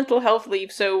 I'm on mental health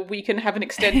leave so we can have an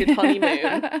extended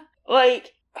honeymoon.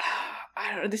 Like,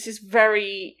 I don't know, this is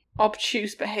very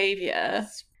obtuse behavior.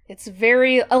 It's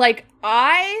very, like,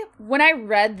 when I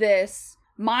read this,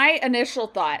 my initial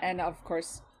thought, and of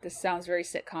course, this sounds very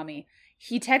sitcom-y,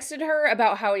 he texted her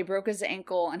about how he broke his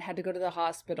ankle and had to go to the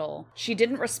hospital. She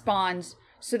didn't respond,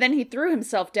 so then he threw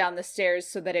himself down the stairs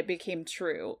so that it became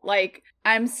true. Like,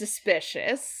 I'm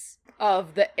suspicious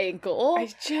of the ankle,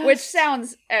 which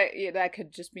sounds, that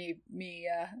could just be me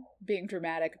being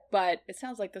dramatic, but it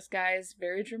sounds like this guy is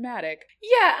very dramatic.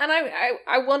 Yeah, and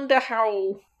I wonder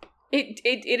how it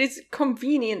is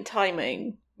convenient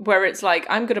timing where it's like,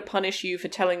 I'm going to punish you for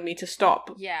telling me to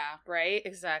stop. Yeah, right?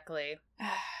 Exactly.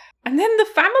 And then the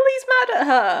family's mad at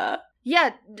her.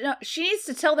 Yeah, no, she needs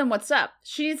to tell them what's up.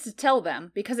 She needs to tell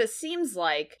them, because it seems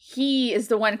like he is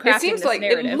the one crafting this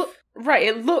narrative.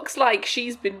 It looks like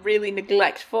she's been really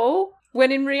neglectful,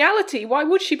 when in reality, why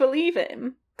would she believe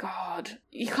him? God,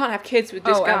 you can't have kids with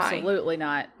this guy. Absolutely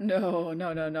not. No.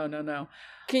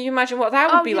 Can you imagine what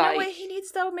that would be like? You know what he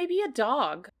needs, though? Maybe a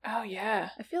dog. Oh, yeah.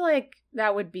 I feel like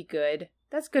that would be good.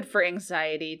 That's good for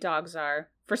anxiety. Dogs are.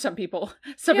 For some people.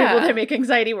 Some people, they make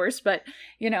anxiety worse, but,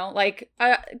 you know, like,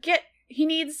 he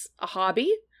needs a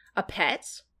hobby, a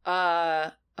pet,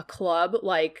 a club,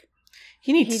 like...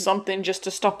 He needs something just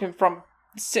to stop him from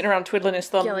sitting around twiddling his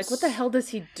thumbs. Yeah, like, what the hell does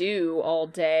he do all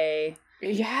day?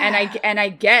 Yeah. And I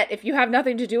get, if you have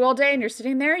nothing to do all day and you're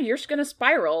sitting there, you're just gonna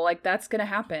spiral. Like, that's gonna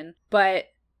happen. But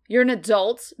you're an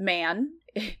adult man.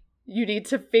 You need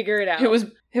to figure it out.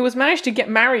 Who was managed to get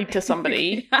married to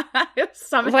somebody.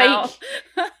 Somehow.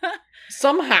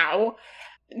 Somehow.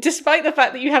 Despite the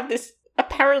fact that you have this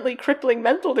apparently crippling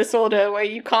mental disorder where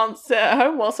you can't sit at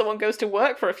home while someone goes to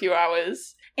work for a few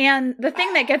hours. And the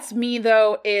thing that gets me,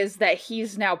 though, is that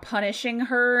he's now punishing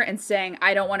her and saying,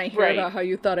 I don't want to hear about how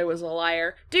you thought I was a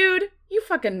liar. Dude, you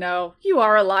fucking know. You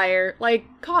are a liar. I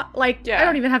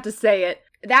don't even have to say it.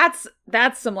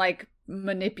 That's some, like,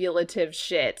 manipulative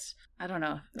shit. I don't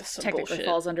know. This technically bullshit.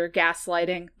 Falls under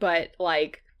gaslighting, but,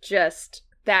 like, just,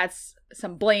 that's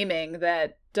some blaming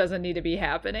that doesn't need to be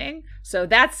happening. So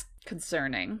that's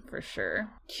concerning, for sure.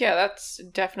 Yeah, that's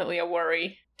definitely a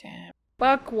worry. Damn.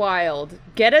 Buck wild.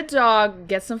 Get a dog,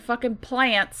 get some fucking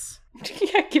plants.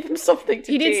 Yeah, give him something to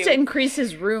do. He needs to increase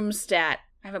his room stat.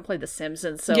 I haven't played The Sims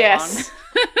in so long.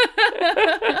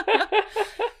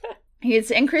 He needs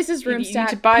to increase his room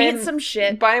stat, paint some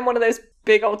shit. Buy him one of those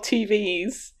big old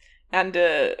TVs and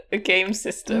a game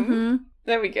system. Mm-hmm.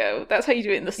 There we go. That's how you do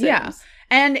it in The Sims. Yeah.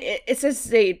 And it says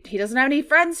he doesn't have any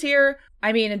friends here.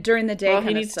 I mean, during the day,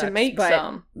 he needs to make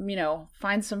some. You know,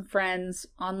 find some friends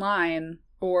online.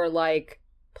 Or, like,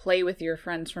 play with your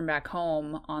friends from back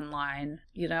home online,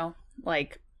 you know?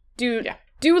 Like, do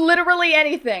literally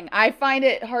anything. I find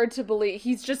it hard to believe.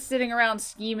 He's just sitting around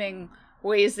scheming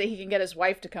ways that he can get his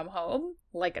wife to come home,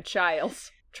 like a child,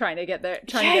 trying to get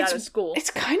out of school.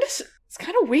 It's kind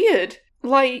of weird.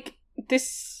 Like,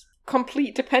 this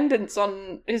complete dependence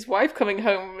on his wife coming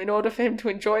home in order for him to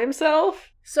enjoy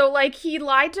himself. So, like, he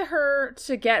lied to her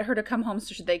to get her to come home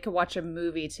so they could watch a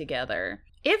movie together.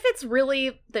 If it's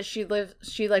really that she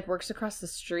works across the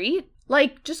street,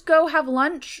 like, just go have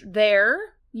lunch there,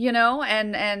 you know,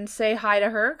 and say hi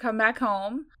to her, come back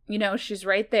home. You know, she's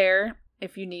right there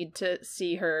if you need to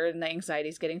see her and the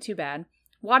anxiety's getting too bad.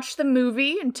 Watch the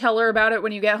movie and tell her about it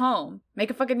when you get home. Make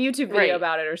a fucking YouTube video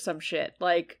about it or some shit.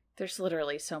 Like, there's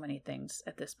literally so many things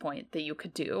at this point that you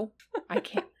could do. I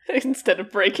can't. Instead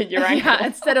of breaking your ankle. Yeah,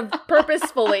 instead of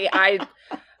purposefully, I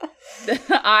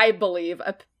believe,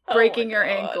 breaking your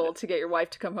ankle to get your wife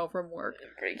to come home from work.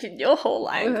 Breaking your whole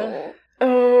ankle.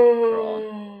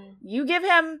 Oh. You give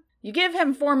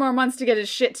him 4 more months to get his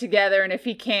shit together, and if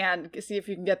he can, see if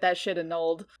you can get that shit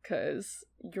annulled, because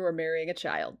you're marrying a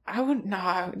child. I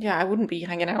wouldn't be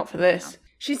hanging out for this. No.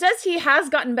 She says he has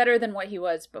gotten better than what he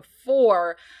was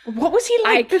before. What was he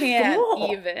like before? I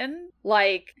can't even.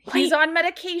 Like, he's on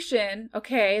medication.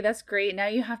 Okay, that's great. Now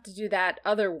you have to do that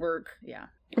other work. Yeah.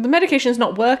 Well, the medication's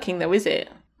not working, though, is it?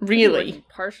 Really?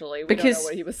 Partially. We don't know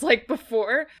what he was like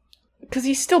before. Because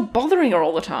he's still bothering her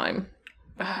all the time.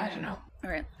 I don't know. All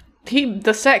right.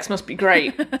 The sex must be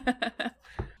great.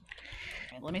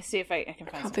 Let me see if I can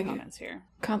find some comments here.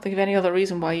 Can't think of any other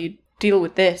reason why you deal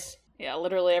with this. Yeah,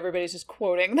 literally everybody's just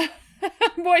quoting the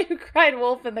boy who cried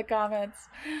wolf in the comments.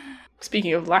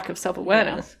 Speaking of lack of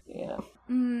self-awareness.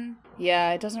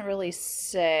 Yeah, it doesn't really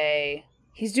say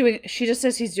She just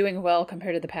says he's doing well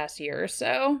compared to the past year or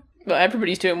so. Well,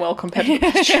 everybody's doing well compared to the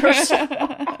past year or so.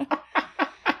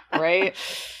 Right?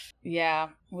 Yeah.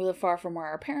 We live far from where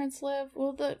our parents live.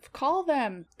 Well, call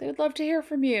them. They would love to hear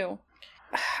from you.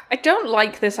 I don't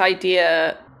like this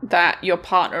idea that your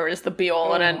partner is the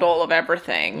be-all and end-all of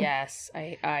everything. Yes,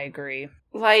 I agree.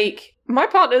 Like, my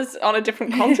partner's on a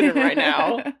different continent right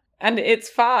now, and it's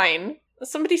fine.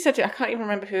 Somebody said to I can't even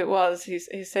remember who it was who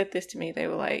said this to me. They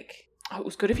were like, oh, it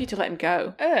was good of you to let him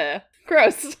go.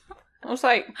 Gross. I was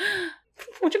like,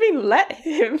 what do you mean let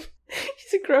him?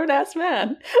 He's a grown-ass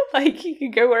man. Like, he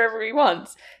can go wherever he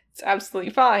wants. It's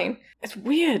absolutely fine. It's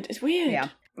weird. Yeah.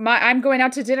 I'm going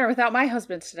out to dinner without my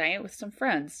husband tonight with some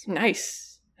friends.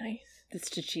 Nice. It's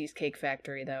to Cheesecake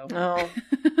Factory, though. Oh.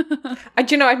 Do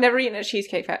you know, I've never eaten at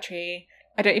Cheesecake Factory.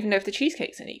 I don't even know if the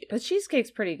cheesecake's any good. The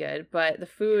cheesecake's pretty good, but the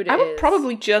food I would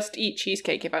probably just eat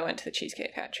cheesecake if I went to the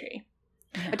Cheesecake Factory.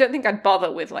 Yeah. I don't think I'd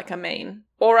bother with, like, a main.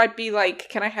 Or I'd be like,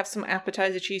 can I have some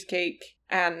appetizer cheesecake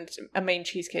and a main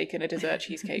cheesecake and a dessert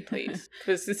cheesecake, please?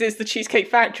 Because this is the Cheesecake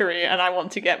Factory, and I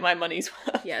want to get my money's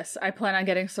worth. Yes, I plan on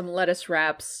getting some lettuce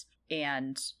wraps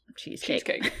and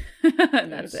cheesecake.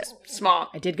 And that's it. Smart.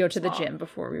 I did go to the gym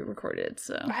before we recorded,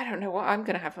 so. I don't know what I'm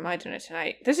going to have for my dinner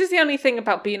tonight. This is the only thing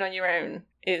about being on your own,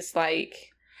 is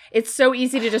like... It's so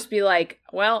easy to just be like,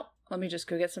 well... Let me just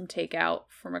go get some takeout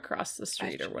from across the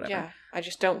street or whatever. Yeah, I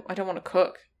don't want to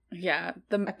cook. Yeah.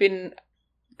 Go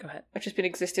ahead. I've just been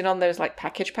existing on those, like,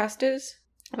 packaged pastas.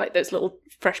 Like those little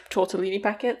fresh tortellini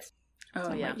packets. Oh,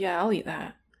 so yeah. Like, yeah, I'll eat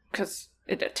that. Because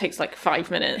it takes, like, 5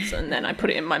 minutes, and then I put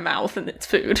it in my mouth, and it's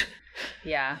food.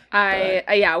 Yeah.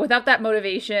 Without that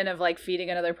motivation of, like, feeding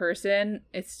another person,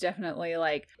 it's definitely,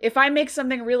 like, if I make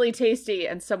something really tasty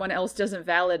and someone else doesn't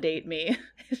validate me,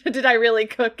 did I really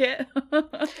cook it?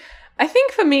 I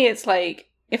think for me, it's like,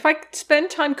 if I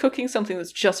spend time cooking something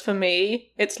that's just for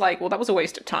me, it's like, well, that was a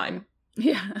waste of time.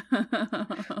 Yeah.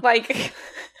 Like,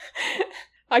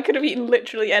 I could have eaten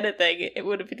literally anything. It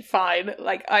would have been fine.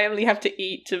 Like, I only have to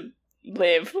eat to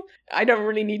live. I don't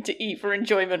really need to eat for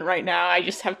enjoyment right now. I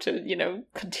just have to,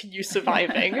 continue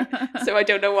surviving. So I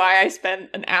don't know why I spent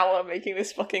an hour making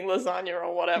this fucking lasagna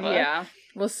or whatever. Yeah.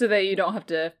 Well, so that you don't have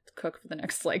to cook for the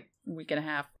next, like, week and a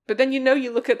half. But then you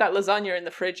look at that lasagna in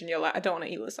the fridge and you're like, I don't want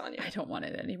to eat lasagna. I don't want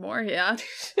it anymore, yeah.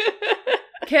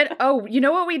 You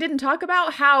know what we didn't talk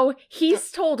about? How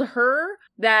he's told her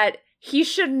that he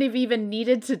shouldn't have even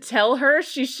needed to tell her.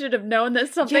 She should have known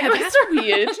that something was that's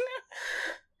weird.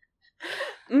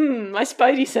 My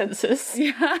spidey senses.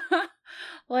 Yeah.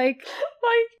 Like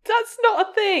that's not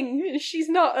a thing. She's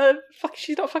not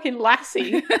fucking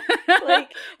Lassie.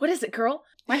 Like, what is it, girl?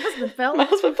 My husband fell. My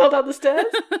husband fell down the stairs.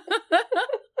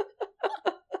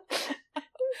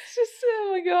 It's just,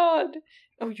 oh my god.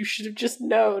 Oh, you should have just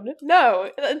known. No,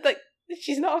 like,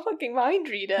 she's not a fucking mind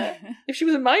reader. If she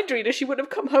was a mind reader, she would have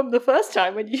come home the first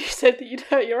time when you said that you'd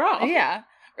hurt your arm. Yeah,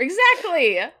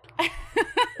 exactly.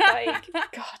 Like,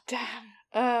 god damn.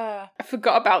 I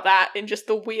forgot about that in just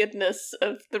the weirdness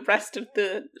of the rest of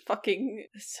the fucking...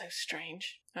 It's so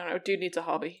strange. I don't know, dude needs a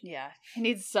hobby. Yeah, he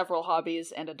needs several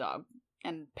hobbies and a dog.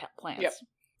 And pet plants.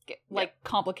 Yep.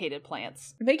 Complicated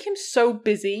plants. Make him so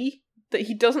busy that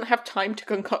he doesn't have time to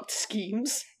concoct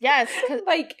schemes. Yes,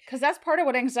 because that's part of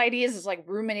what anxiety is like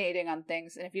ruminating on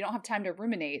things. And if you don't have time to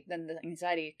ruminate, then the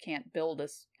anxiety can't build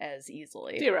as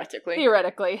easily. Theoretically.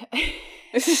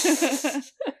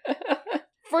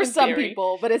 For some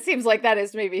people, but it seems like that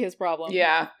is maybe his problem.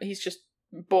 Yeah, he's just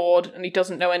bored and he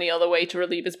doesn't know any other way to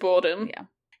relieve his boredom.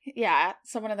 Yeah,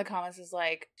 someone in the comments is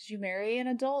like, did you marry an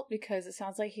adult? Because it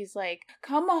sounds like he's like,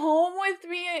 come home with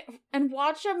me and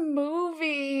watch a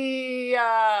movie.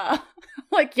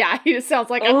 Like, yeah, he just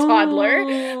sounds like a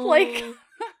toddler. Like,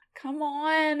 come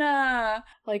on.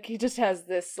 Like, he just has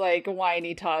this, like,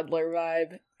 whiny toddler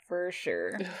vibe, for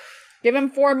sure. Give him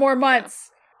 4 more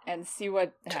months and see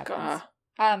what happens.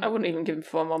 I wouldn't even give him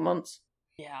 4 more months.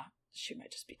 Yeah, she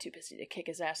might just be too busy to kick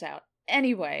his ass out.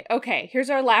 Anyway, okay,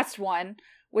 here's our last one,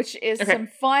 which is some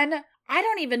fun. I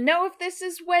don't even know if this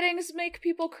is weddings make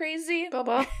people crazy.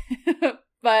 Bubba.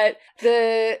 But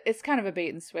it's kind of a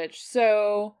bait and switch.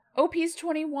 So, OP's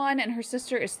 21 and her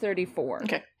sister is 34.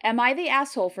 Okay. Am I the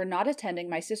asshole for not attending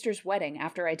my sister's wedding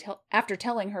after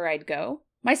telling her I'd go?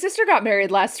 My sister got married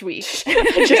last week.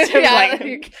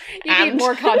 You need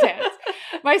more context.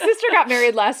 My sister got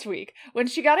married last week. When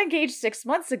she got engaged 6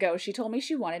 months ago, she told me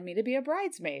she wanted me to be a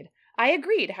bridesmaid. I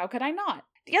agreed. How could I not?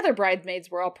 The other bridesmaids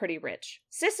were all pretty rich.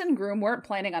 Sis and groom weren't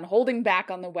planning on holding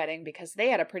back on the wedding because they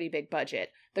had a pretty big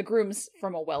budget. The groom's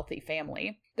from a wealthy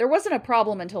family. There wasn't a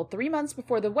problem until 3 months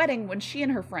before the wedding when she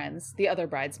and her friends, the other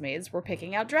bridesmaids, were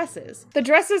picking out dresses. The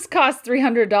dresses cost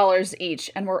 $300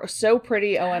 each and were so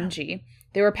pretty, OMG.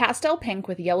 They were pastel pink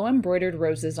with yellow embroidered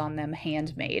roses on them,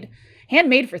 handmade.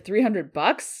 Handmade for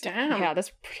 $300? Damn. Yeah,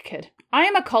 that's pretty good. I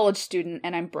am a college student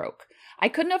and I'm broke. I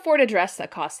couldn't afford a dress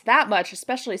that cost that much,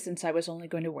 especially since I was only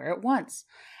going to wear it once.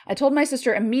 I told my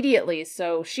sister immediately,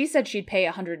 so she said she'd pay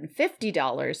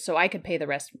 $150 so I could pay the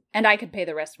rest, and I could pay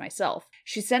the rest myself.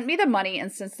 She sent me the money,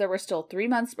 and since there were still 3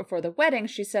 months before the wedding,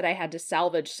 she said I had to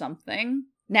salvage something.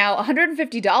 Now,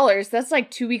 $150, that's like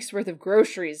 2 weeks worth of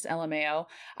groceries, LMAO.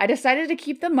 I decided to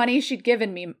keep the money she'd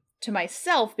given me to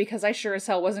myself because I sure as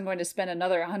hell wasn't going to spend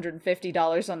another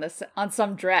 $150 on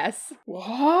some dress.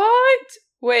 What?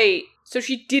 Wait, so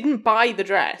she didn't buy the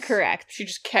dress? Correct. She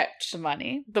just kept The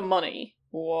money. the money.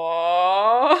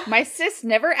 What? My sis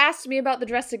never asked me about the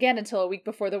dress again until a week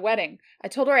before the wedding. I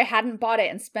told her I hadn't bought it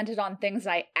and spent it on things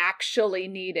I actually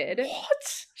needed.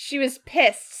 What? She was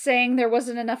pissed, saying there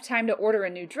wasn't enough time to order a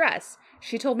new dress.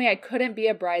 She told me I couldn't be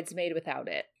a bridesmaid without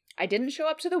it. I didn't show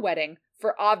up to the wedding,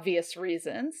 for obvious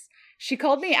reasons. She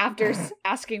called me after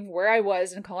asking where I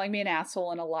was and calling me an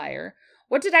asshole and a liar.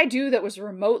 What did I do that was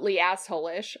remotely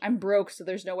asshole-ish? I'm broke, so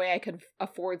there's no way I could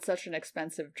afford such an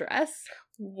expensive dress.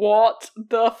 What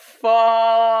the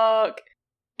fuck?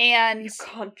 And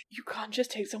You can't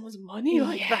just take someone's money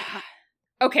like that.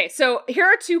 Okay, so here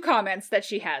are 2 comments that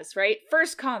she has, right?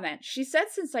 First comment, she said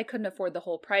since I couldn't afford the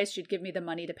whole price, she'd give me the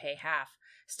money to pay half.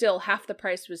 Still, half the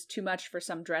price was too much for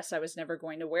some dress I was never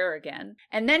going to wear again.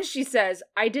 And then she says,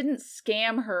 I didn't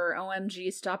scam her,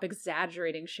 OMG, stop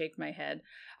exaggerating, shake my head.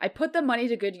 I put the money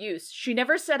to good use. She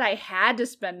never said I had to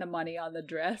spend the money on the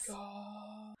dress.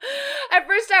 At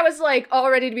first I was like, all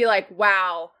ready to be like,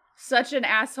 wow, such an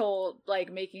asshole,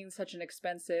 like making such an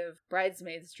expensive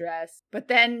bridesmaid's dress. But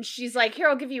then she's like, here,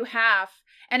 I'll give you half.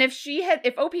 And if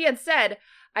OP had said,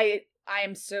 I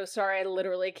am so sorry, I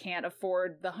literally can't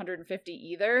afford the $150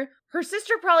 either, her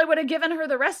sister probably would have given her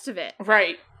the rest of it.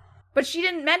 Right. But she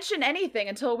didn't mention anything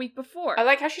until a week before. I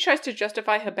like how she tries to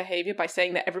justify her behavior by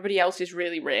saying that everybody else is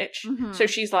really rich. Mhm. So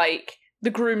she's like, the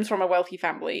groom's from a wealthy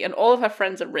family, and all of her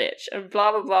friends are rich, and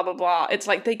blah, blah, blah, blah, blah. It's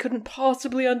like, they couldn't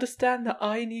possibly understand that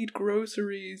I need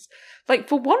groceries. Like,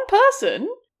 for one person,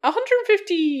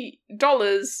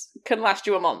 $150 can last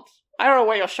you a month. I don't know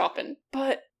where you're shopping.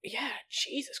 But, yeah,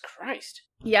 Jesus Christ.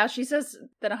 Yeah, she says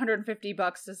that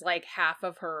 $150 is like half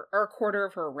of her, or a quarter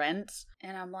of her rent.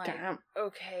 And I'm like, Damn.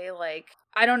 okay, like,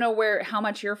 I don't know how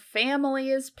much your family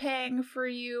is paying for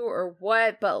you or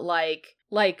what, but like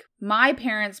my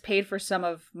parents paid for some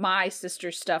of my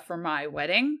sister's stuff for my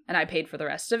wedding, and I paid for the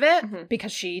rest of it Mhm.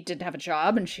 because she didn't have a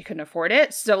job and she couldn't afford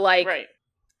it. So like, Right.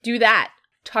 do that.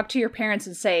 Talk to your parents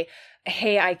and say,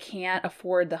 hey, I can't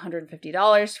afford the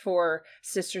 $150 for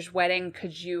sister's wedding.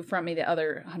 Could you front me the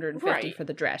other $150 Right. for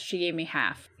the dress? She gave me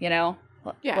half, you know?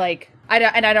 Yeah. Like,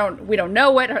 we don't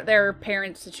know what their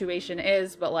parent situation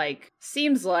is, but like,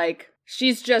 seems like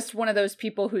she's just one of those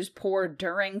people who's poor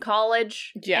during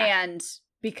college. Yeah. And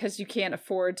because you can't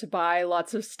afford to buy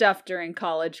lots of stuff during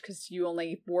college because you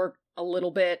only work a little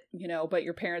bit, you know, but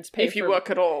your parents pay If you work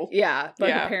at all. Yeah, but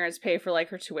Yeah. her parents pay for like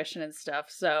her tuition and stuff.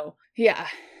 So, yeah.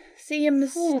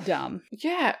 Seems dumb.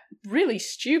 Yeah, really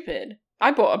stupid.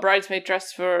 I bought a bridesmaid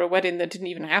dress for a wedding that didn't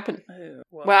even happen.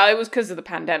 Well, it was because of the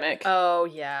pandemic. Oh,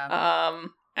 yeah.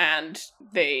 And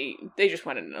they just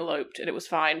went and eloped, and it was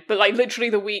fine. But like literally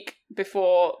the week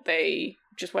before they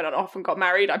just went on off and got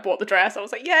married, I bought the dress. I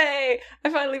was like, yay! I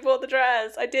finally bought the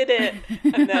dress. I did it.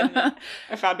 And then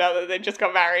I found out that they just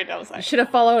got married. I was You like, should have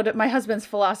followed my husband's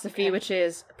philosophy, which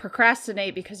is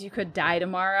procrastinate because you could die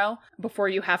tomorrow before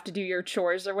you have to do your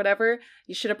chores or whatever.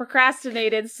 You should have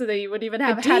procrastinated so that you wouldn't even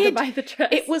have had to did. buy the dress.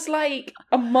 it was like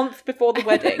a month before the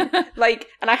wedding,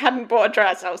 and I hadn't bought a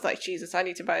dress. I was like, Jesus, I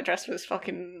need to buy a dress for this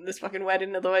fucking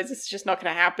wedding, otherwise it's just not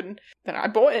going to happen. Then I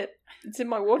bought it. It's in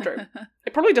my wardrobe.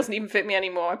 It probably doesn't even fit me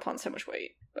anymore. I put on so much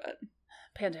weight, but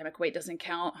Pandemic weight doesn't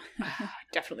count. it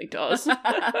definitely does.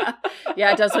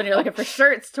 Yeah, it does when you're looking for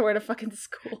shirts to wear to fucking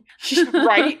school.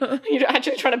 Right? You're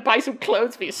actually trying to buy some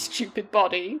clothes for your stupid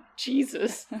body.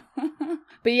 Jesus.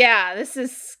 But yeah, this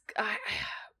is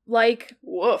like,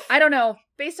 Woof. I don't know.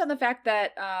 Based on the fact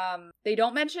that they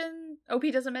don't mention, OP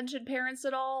doesn't mention parents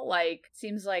at all, like,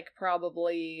 seems like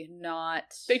probably not.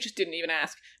 They just didn't even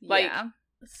ask. Like, yeah.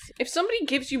 if somebody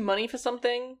gives you money for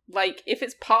something, like, if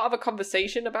it's part of a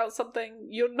conversation about something,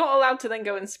 you're not allowed to then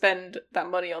go and spend that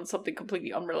money on something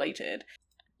completely unrelated.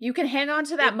 You can hang on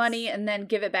to that It's- money and then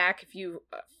give it back if you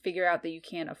figure out that you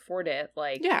can't afford it.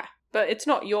 Like, Yeah, but it's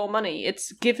not your money.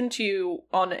 It's given to you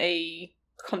on a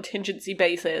contingency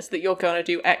basis that you're going to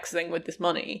do X thing with this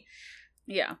money.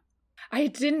 yeah. I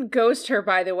didn't ghost her,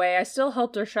 by the way. I still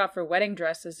helped her shop for wedding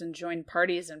dresses and joined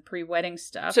parties and pre-wedding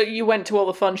stuff. So you went to all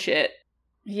the fun shit.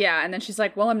 Yeah, and then she's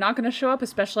like, well, I'm not going to show up,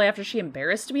 especially after she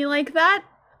embarrassed me like that.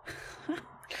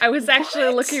 I was actually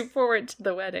What? looking forward to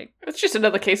the wedding. It's just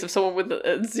another case of someone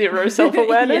with zero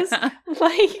self-awareness. Yeah.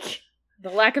 Like, The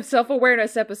lack of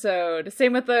self-awareness episode.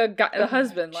 Same with the Oh,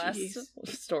 husband jeez.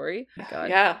 last story. Oh, God.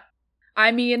 yeah.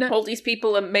 I mean, All these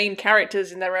people are main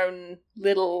characters in their own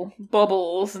little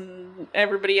bubbles, and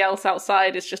everybody else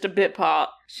outside is just a bit part.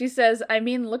 she says, I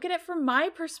mean, look at it from my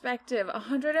perspective.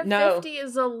 150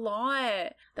 is a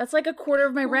lot. That's like a quarter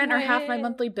of my rent or half my What?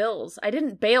 monthly bills. I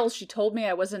didn't bail. She told me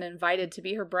I wasn't invited to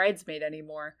be her bridesmaid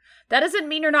anymore. That doesn't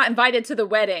mean you're not invited to the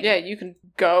wedding. Yeah, you can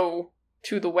go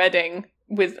to the wedding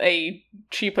with a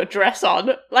cheaper dress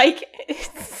on. Like,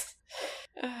 it's...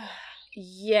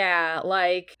 Yeah,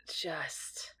 like,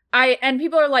 just... And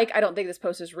people are like, I don't think this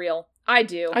post is real. I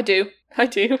do. I do.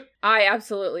 I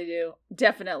absolutely do.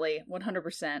 Definitely.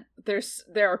 100%.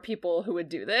 There are people who would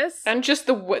do this. And just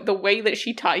the way that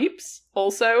she types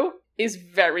also is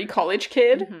very college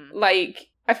kid. Mhm. Like,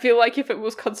 I feel like if it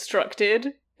was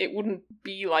constructed, it wouldn't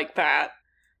be like that.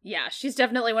 Yeah, she's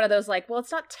definitely one of those like, well,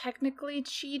 it's not technically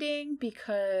cheating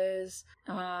because,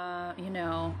 you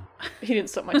know. He didn't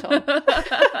suck my tongue.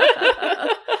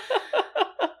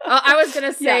 I was going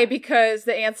to say Yeah. because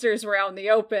the answers were out in the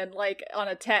open, like on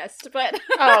a test, but.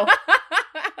 Oh.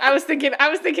 I was thinking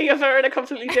of her in a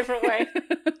completely different way.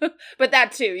 But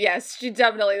that too, yes, she's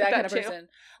definitely that kind of That too. person.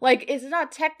 Like, it's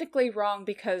not technically wrong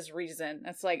because reason.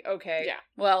 It's like, okay, Yeah.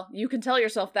 well, you can tell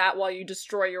yourself that while you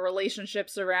destroy your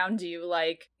relationships around you.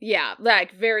 Like, yeah,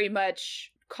 like very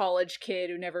much college kid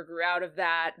who never grew out of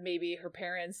that. Maybe her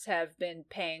parents have been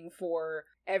paying for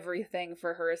everything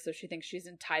for her, so she thinks she's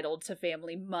entitled to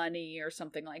family money or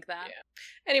something like that. Yeah.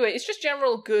 Anyway, it's just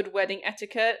general good wedding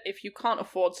etiquette if you can't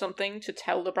afford something to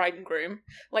tell the bride and groom.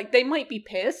 Like, they might be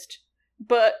pissed,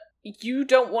 but you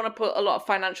don't want to put a lot of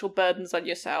financial burdens on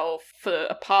yourself for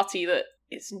a party that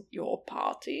isn't your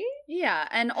party. Yeah,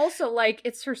 and also, like,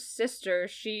 it's her sister.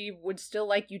 She would still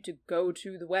like you to go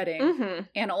to the wedding. Mm-hmm.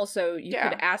 And also, you Yeah.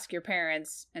 could ask your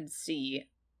parents and see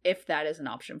if that is an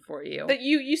option for you. That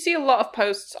you see a lot of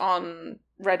posts on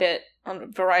Reddit, on a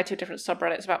variety of different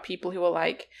subreddits about people who are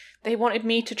like, they wanted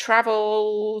me to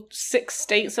travel 6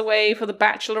 states away for the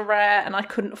bachelorette and I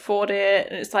couldn't afford it.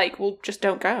 And it's like, well, just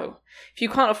don't go. If you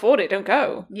can't afford it, don't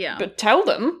go. Yeah. But tell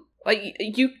them, like,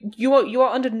 you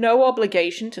are under no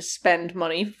obligation to spend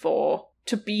money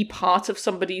to be part of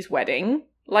somebody's wedding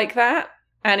like that.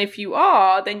 And if you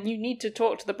are, then you need to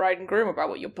talk to the bride and groom about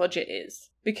what your budget is.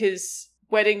 Because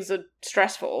weddings are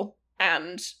stressful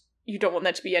and you don't want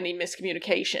there to be any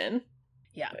miscommunication.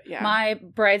 Yeah. But yeah. My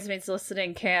bridesmaids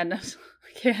listening can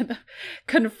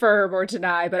confirm or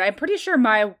deny, but I'm pretty sure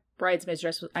my bridesmaid's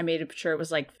dress, I made sure it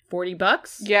was like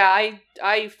 $40. Yeah,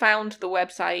 I found the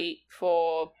website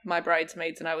for my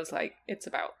bridesmaids and I was like, it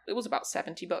was about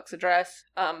 $70 a dress.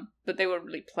 But they were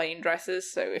really plain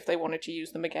dresses, so if they wanted to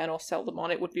use them again or sell them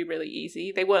on, it would be really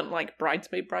easy. They weren't like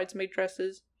bridesmaid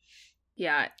dresses.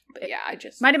 Yeah. But yeah, I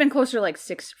just Might have been closer to like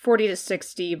 40 to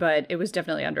 60, but it was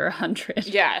definitely under 100.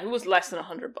 yeah, it was less than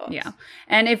 $100. Yeah.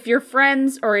 And if your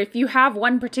friends, or if you have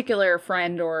one particular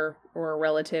friend or a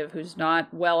relative who's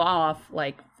not well off,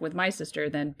 like with my sister,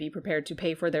 then be prepared to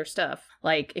pay for their stuff.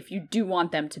 Like, if you do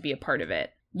want them to be a part of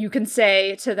it, you can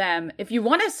say to them, if you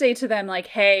want to say to them, like,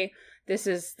 hey, this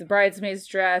is the bridesmaid's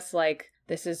dress, like,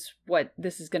 this is what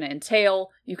this is going to entail.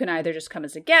 You can either just come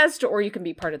as a guest or you can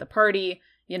be part of the party.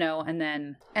 You know, and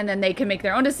then they can make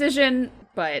their own decision,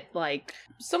 but like...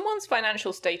 Someone's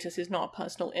financial status is not a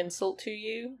personal insult to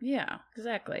you. Yeah,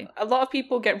 exactly. A lot of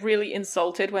people get really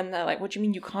insulted when they're like, what do you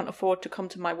mean you can't afford to come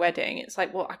to my wedding? It's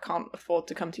like, well, I can't afford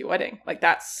to come to your wedding. Like,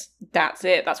 that's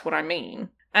it. That's what I mean.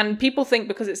 And people think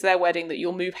because it's their wedding that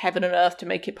you'll move heaven and earth to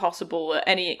make it possible at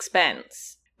any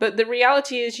expense. But the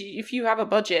reality is, if you have a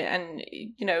budget and,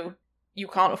 you know, you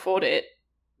can't afford it,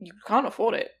 you can't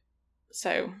afford it.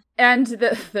 So, and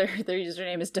their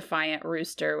username is Defiant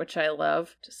Rooster, which I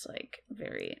love. Just like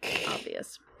very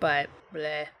obvious, but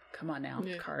bleh. Come on now,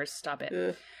 Yeah. Cars, stop it.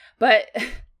 ugh. But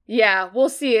yeah, we'll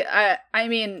see. I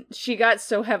mean, she got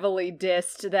so heavily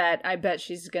dissed that I bet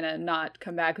she's gonna not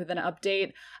come back with an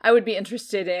update. I would be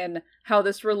interested in how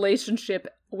this relationship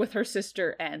with her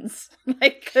sister ends,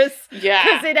 like because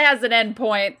Yeah. it has an end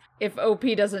point if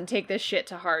OP doesn't take this shit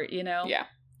to heart, you know? Yeah.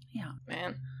 Yeah.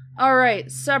 Man. All right,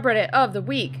 subreddit of the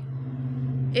week.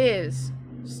 is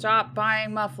stop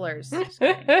buying mufflers. Just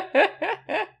kidding.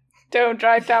 Don't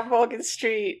drive down Morgan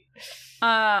Street.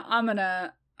 I'm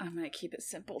gonna keep it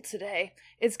simple today.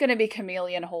 It's gonna be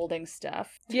chameleon holding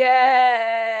stuff. Yay!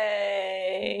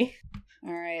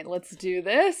 All right, let's do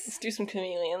this. Let's do some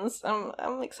chameleons.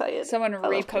 I'm excited. Someone I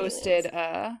love reposted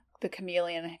chameleons. the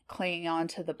chameleon clinging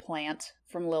onto the plant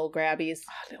from Lil Grabbies.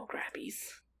 Little grabbies.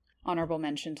 Honorable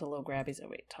mention to Lil Grabbies. Oh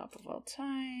wait, top of all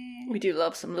time. We do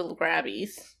love some little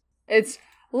grabbies. It's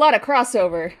a lot of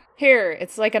crossover. Here,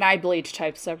 it's like an eye bleach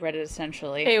type subreddit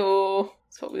essentially. Hey-oh.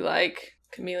 That's what we like.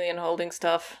 Chameleon holding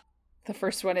stuff. The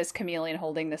first one is chameleon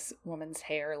holding this woman's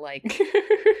hair like...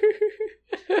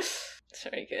 It's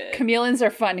very good. Chameleons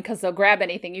are fun because they'll grab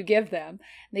anything you give them.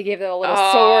 They gave them a little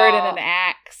sword and an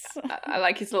axe. I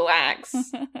like his little axe.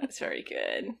 It's very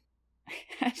good.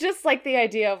 I just like the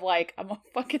idea of like, I'm gonna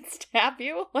fucking stab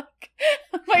you. Like,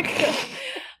 oh my god.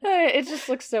 It just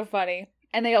looks so funny.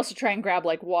 And they also try and grab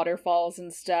like waterfalls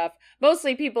and stuff.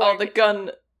 Mostly people are... the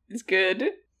gun is good.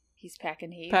 He's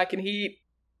packing heat. Packing heat.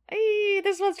 Hey,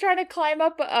 this one's trying to climb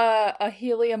up a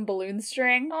helium balloon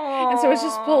string. Aww. And so it's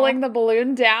just pulling the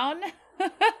balloon down.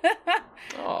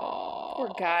 Aww.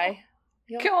 Poor guy.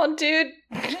 Come on, dude.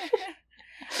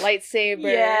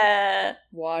 Lightsaber. Yeah.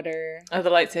 Water. Oh, the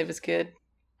lightsaber's good.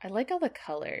 I like all the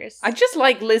colors. I just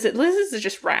like lizards. Lizards are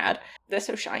just rad. They're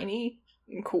so shiny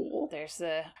and cool. There's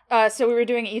the... so we were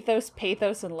doing ethos,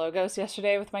 pathos, and logos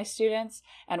yesterday with my students,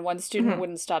 and one student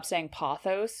wouldn't stop saying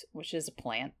pothos, which is a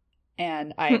plant,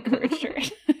 and I encouraged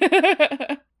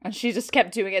her. And she just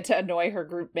kept doing it to annoy her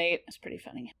group mate. It's pretty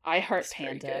funny. I heart It's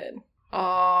panda. very good.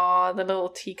 Aw, the little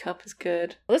teacup is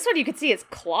good. Well, this one you can see its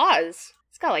claws.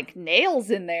 It's got like nails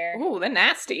in there. Ooh, they're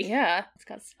nasty. Yeah. It's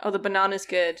got... Oh, the banana's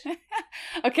good.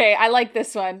 Okay, I like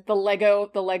this one. The Lego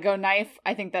knife.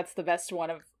 I think that's the best one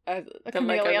of a The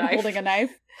chameleon Lego knife. holding a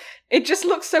knife. It just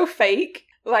looks so fake.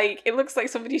 Like, it looks like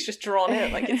somebody's just drawn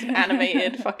it. Like, it's an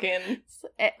animated fucking...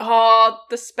 Oh,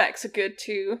 the specs are good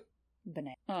too.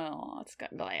 Banana. Oh, it's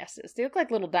got glasses. They look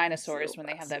like little dinosaurs Little when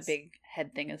they have that glasses. big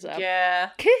head thing is up. Yeah.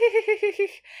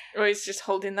 Or he's just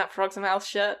holding that frog's mouth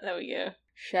shut. There we go.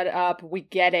 Shut up. We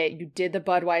get it. You did the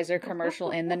Budweiser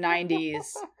commercial in the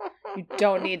 90s. You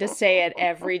don't need to say it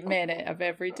every minute of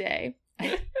every day.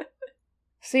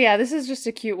 So yeah, this is just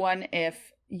a cute one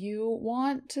if you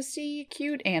want to see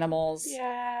cute animals.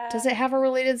 Yeah. Does it have a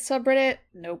related subreddit?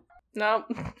 Nope. No,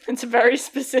 it's very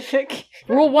specific.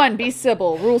 Rule 1, be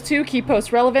civil. Rule 2, keep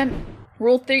posts relevant.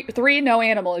 Rule 3, no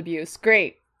animal abuse.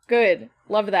 Great. Good.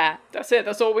 Love that. That's it.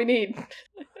 That's all we need.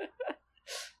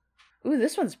 Ooh,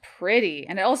 this one's pretty.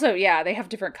 And also, yeah, they have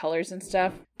different colors and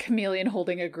stuff. Chameleon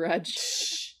holding a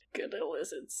grudge. Good little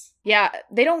lizards. Yeah,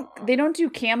 they don't do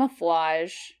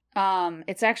camouflage.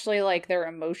 It's actually like their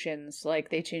emotions. Like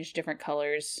they change different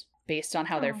colors based on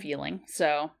how they're feeling.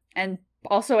 So, and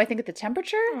also I think at the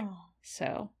temperature.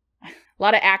 So, a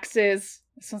lot of axes.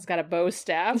 This one's got a bow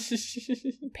staff,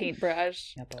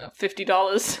 paintbrush,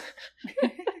 $50.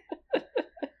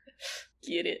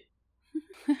 Get it.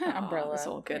 umbrella. It's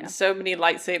all good. Yeah. So many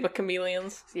lightsaber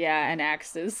chameleons. Yeah, and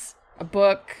axes. A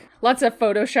book. Lots of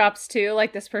photoshops too.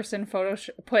 Like this person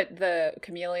put the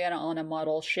chameleon on a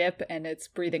model ship and it's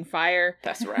breathing fire.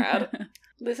 That's rad.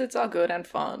 Lizards are good and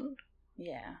fun.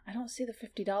 Yeah, I don't see the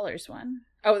 $50 one.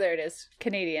 Oh, there it is.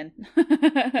 Canadian.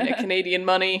 Yeah, Canadian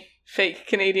money. Fake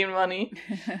Canadian money.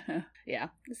 Yeah,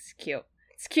 this is cute.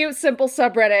 It's cute, simple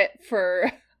subreddit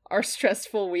for our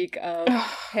stressful week of,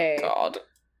 hey, God.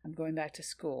 I'm going back to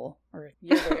school. Or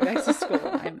you're going back to school.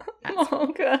 I'm at school.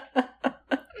 Oh, God. I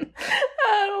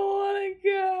don't want to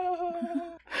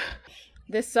go.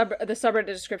 The subreddit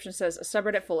description says, a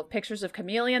subreddit full of pictures of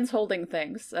chameleons holding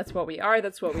things. That's what we are.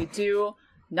 That's what we do.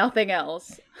 Nothing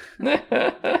else.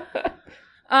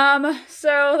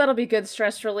 So that'll be good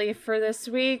stress relief for this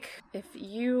week. If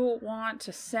you want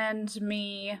to send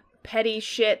me petty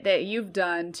shit that you've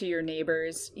done to your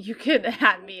neighbors, you can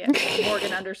at me at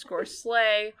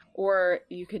Morgan_Slay, or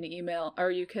you can email,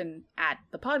 or you can at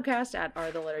the podcast at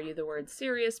are the letter you the word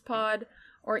serious pod,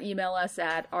 or email us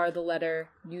at are the letter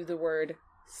you the word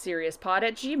serious pod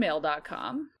at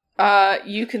gmail.com.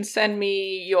 You can send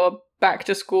me your back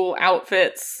to school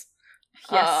outfits.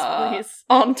 Yes, please.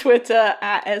 On Twitter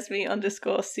at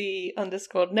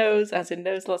Esme_C_knows, as in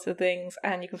knows lots of things.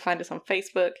 And you can find us on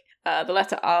Facebook, the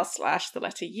letter R/the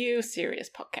letter U, Serious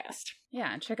Podcast.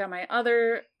 Yeah, and check out my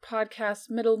other podcast,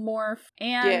 Middle Morph.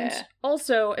 And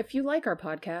also, if you like our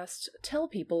podcast, tell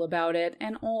people about it.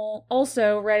 And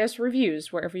also write us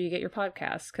reviews wherever you get your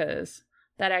podcasts, because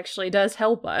that actually does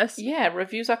help us. Yeah,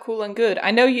 reviews are cool and good.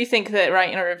 I know you think that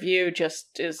writing a review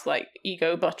just is like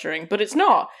ego buttering, but it's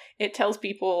not. It tells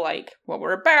people like what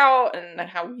we're about and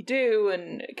how we do,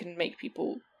 and it can make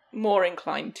people more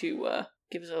inclined to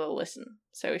give us a little listen.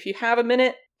 So if you have a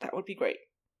minute, that would be great.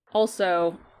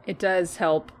 Also, it does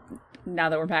help now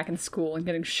that we're back in school and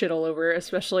getting shit all over,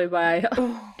 especially by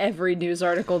every news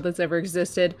article that's ever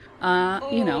existed.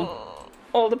 You know.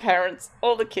 All the parents,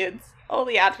 all the kids, all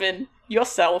the admin,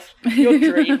 yourself, your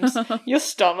dreams, your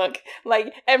stomach,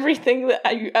 like everything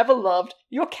that you ever loved,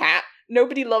 your cat.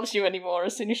 Nobody loves you anymore.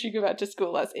 As soon as you go back to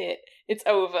school, that's it. It's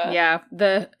over. Yeah,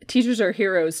 the teachers are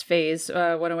heroes phase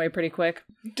went away pretty quick.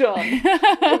 Done.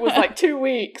 It was like 2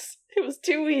 weeks. It was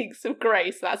 2 weeks of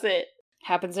grace. That's it.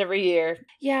 Happens every year.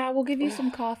 Yeah, we'll give you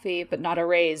some coffee, but not a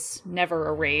raise. Never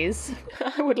a raise.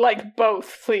 I would like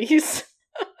both, please.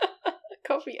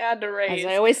 Coffee and a raise.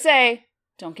 As I always say,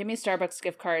 don't give me Starbucks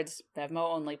gift cards.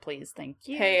 Venmo only, please. Thank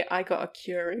you. Hey, I got a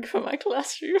Keurig for my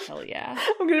classroom. Hell yeah.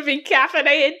 I'm going to be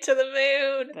caffeinated to the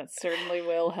moon. That certainly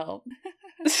will help.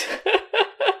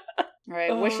 All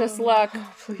right, wish us luck.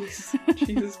 Oh, please.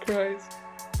 Jesus Christ.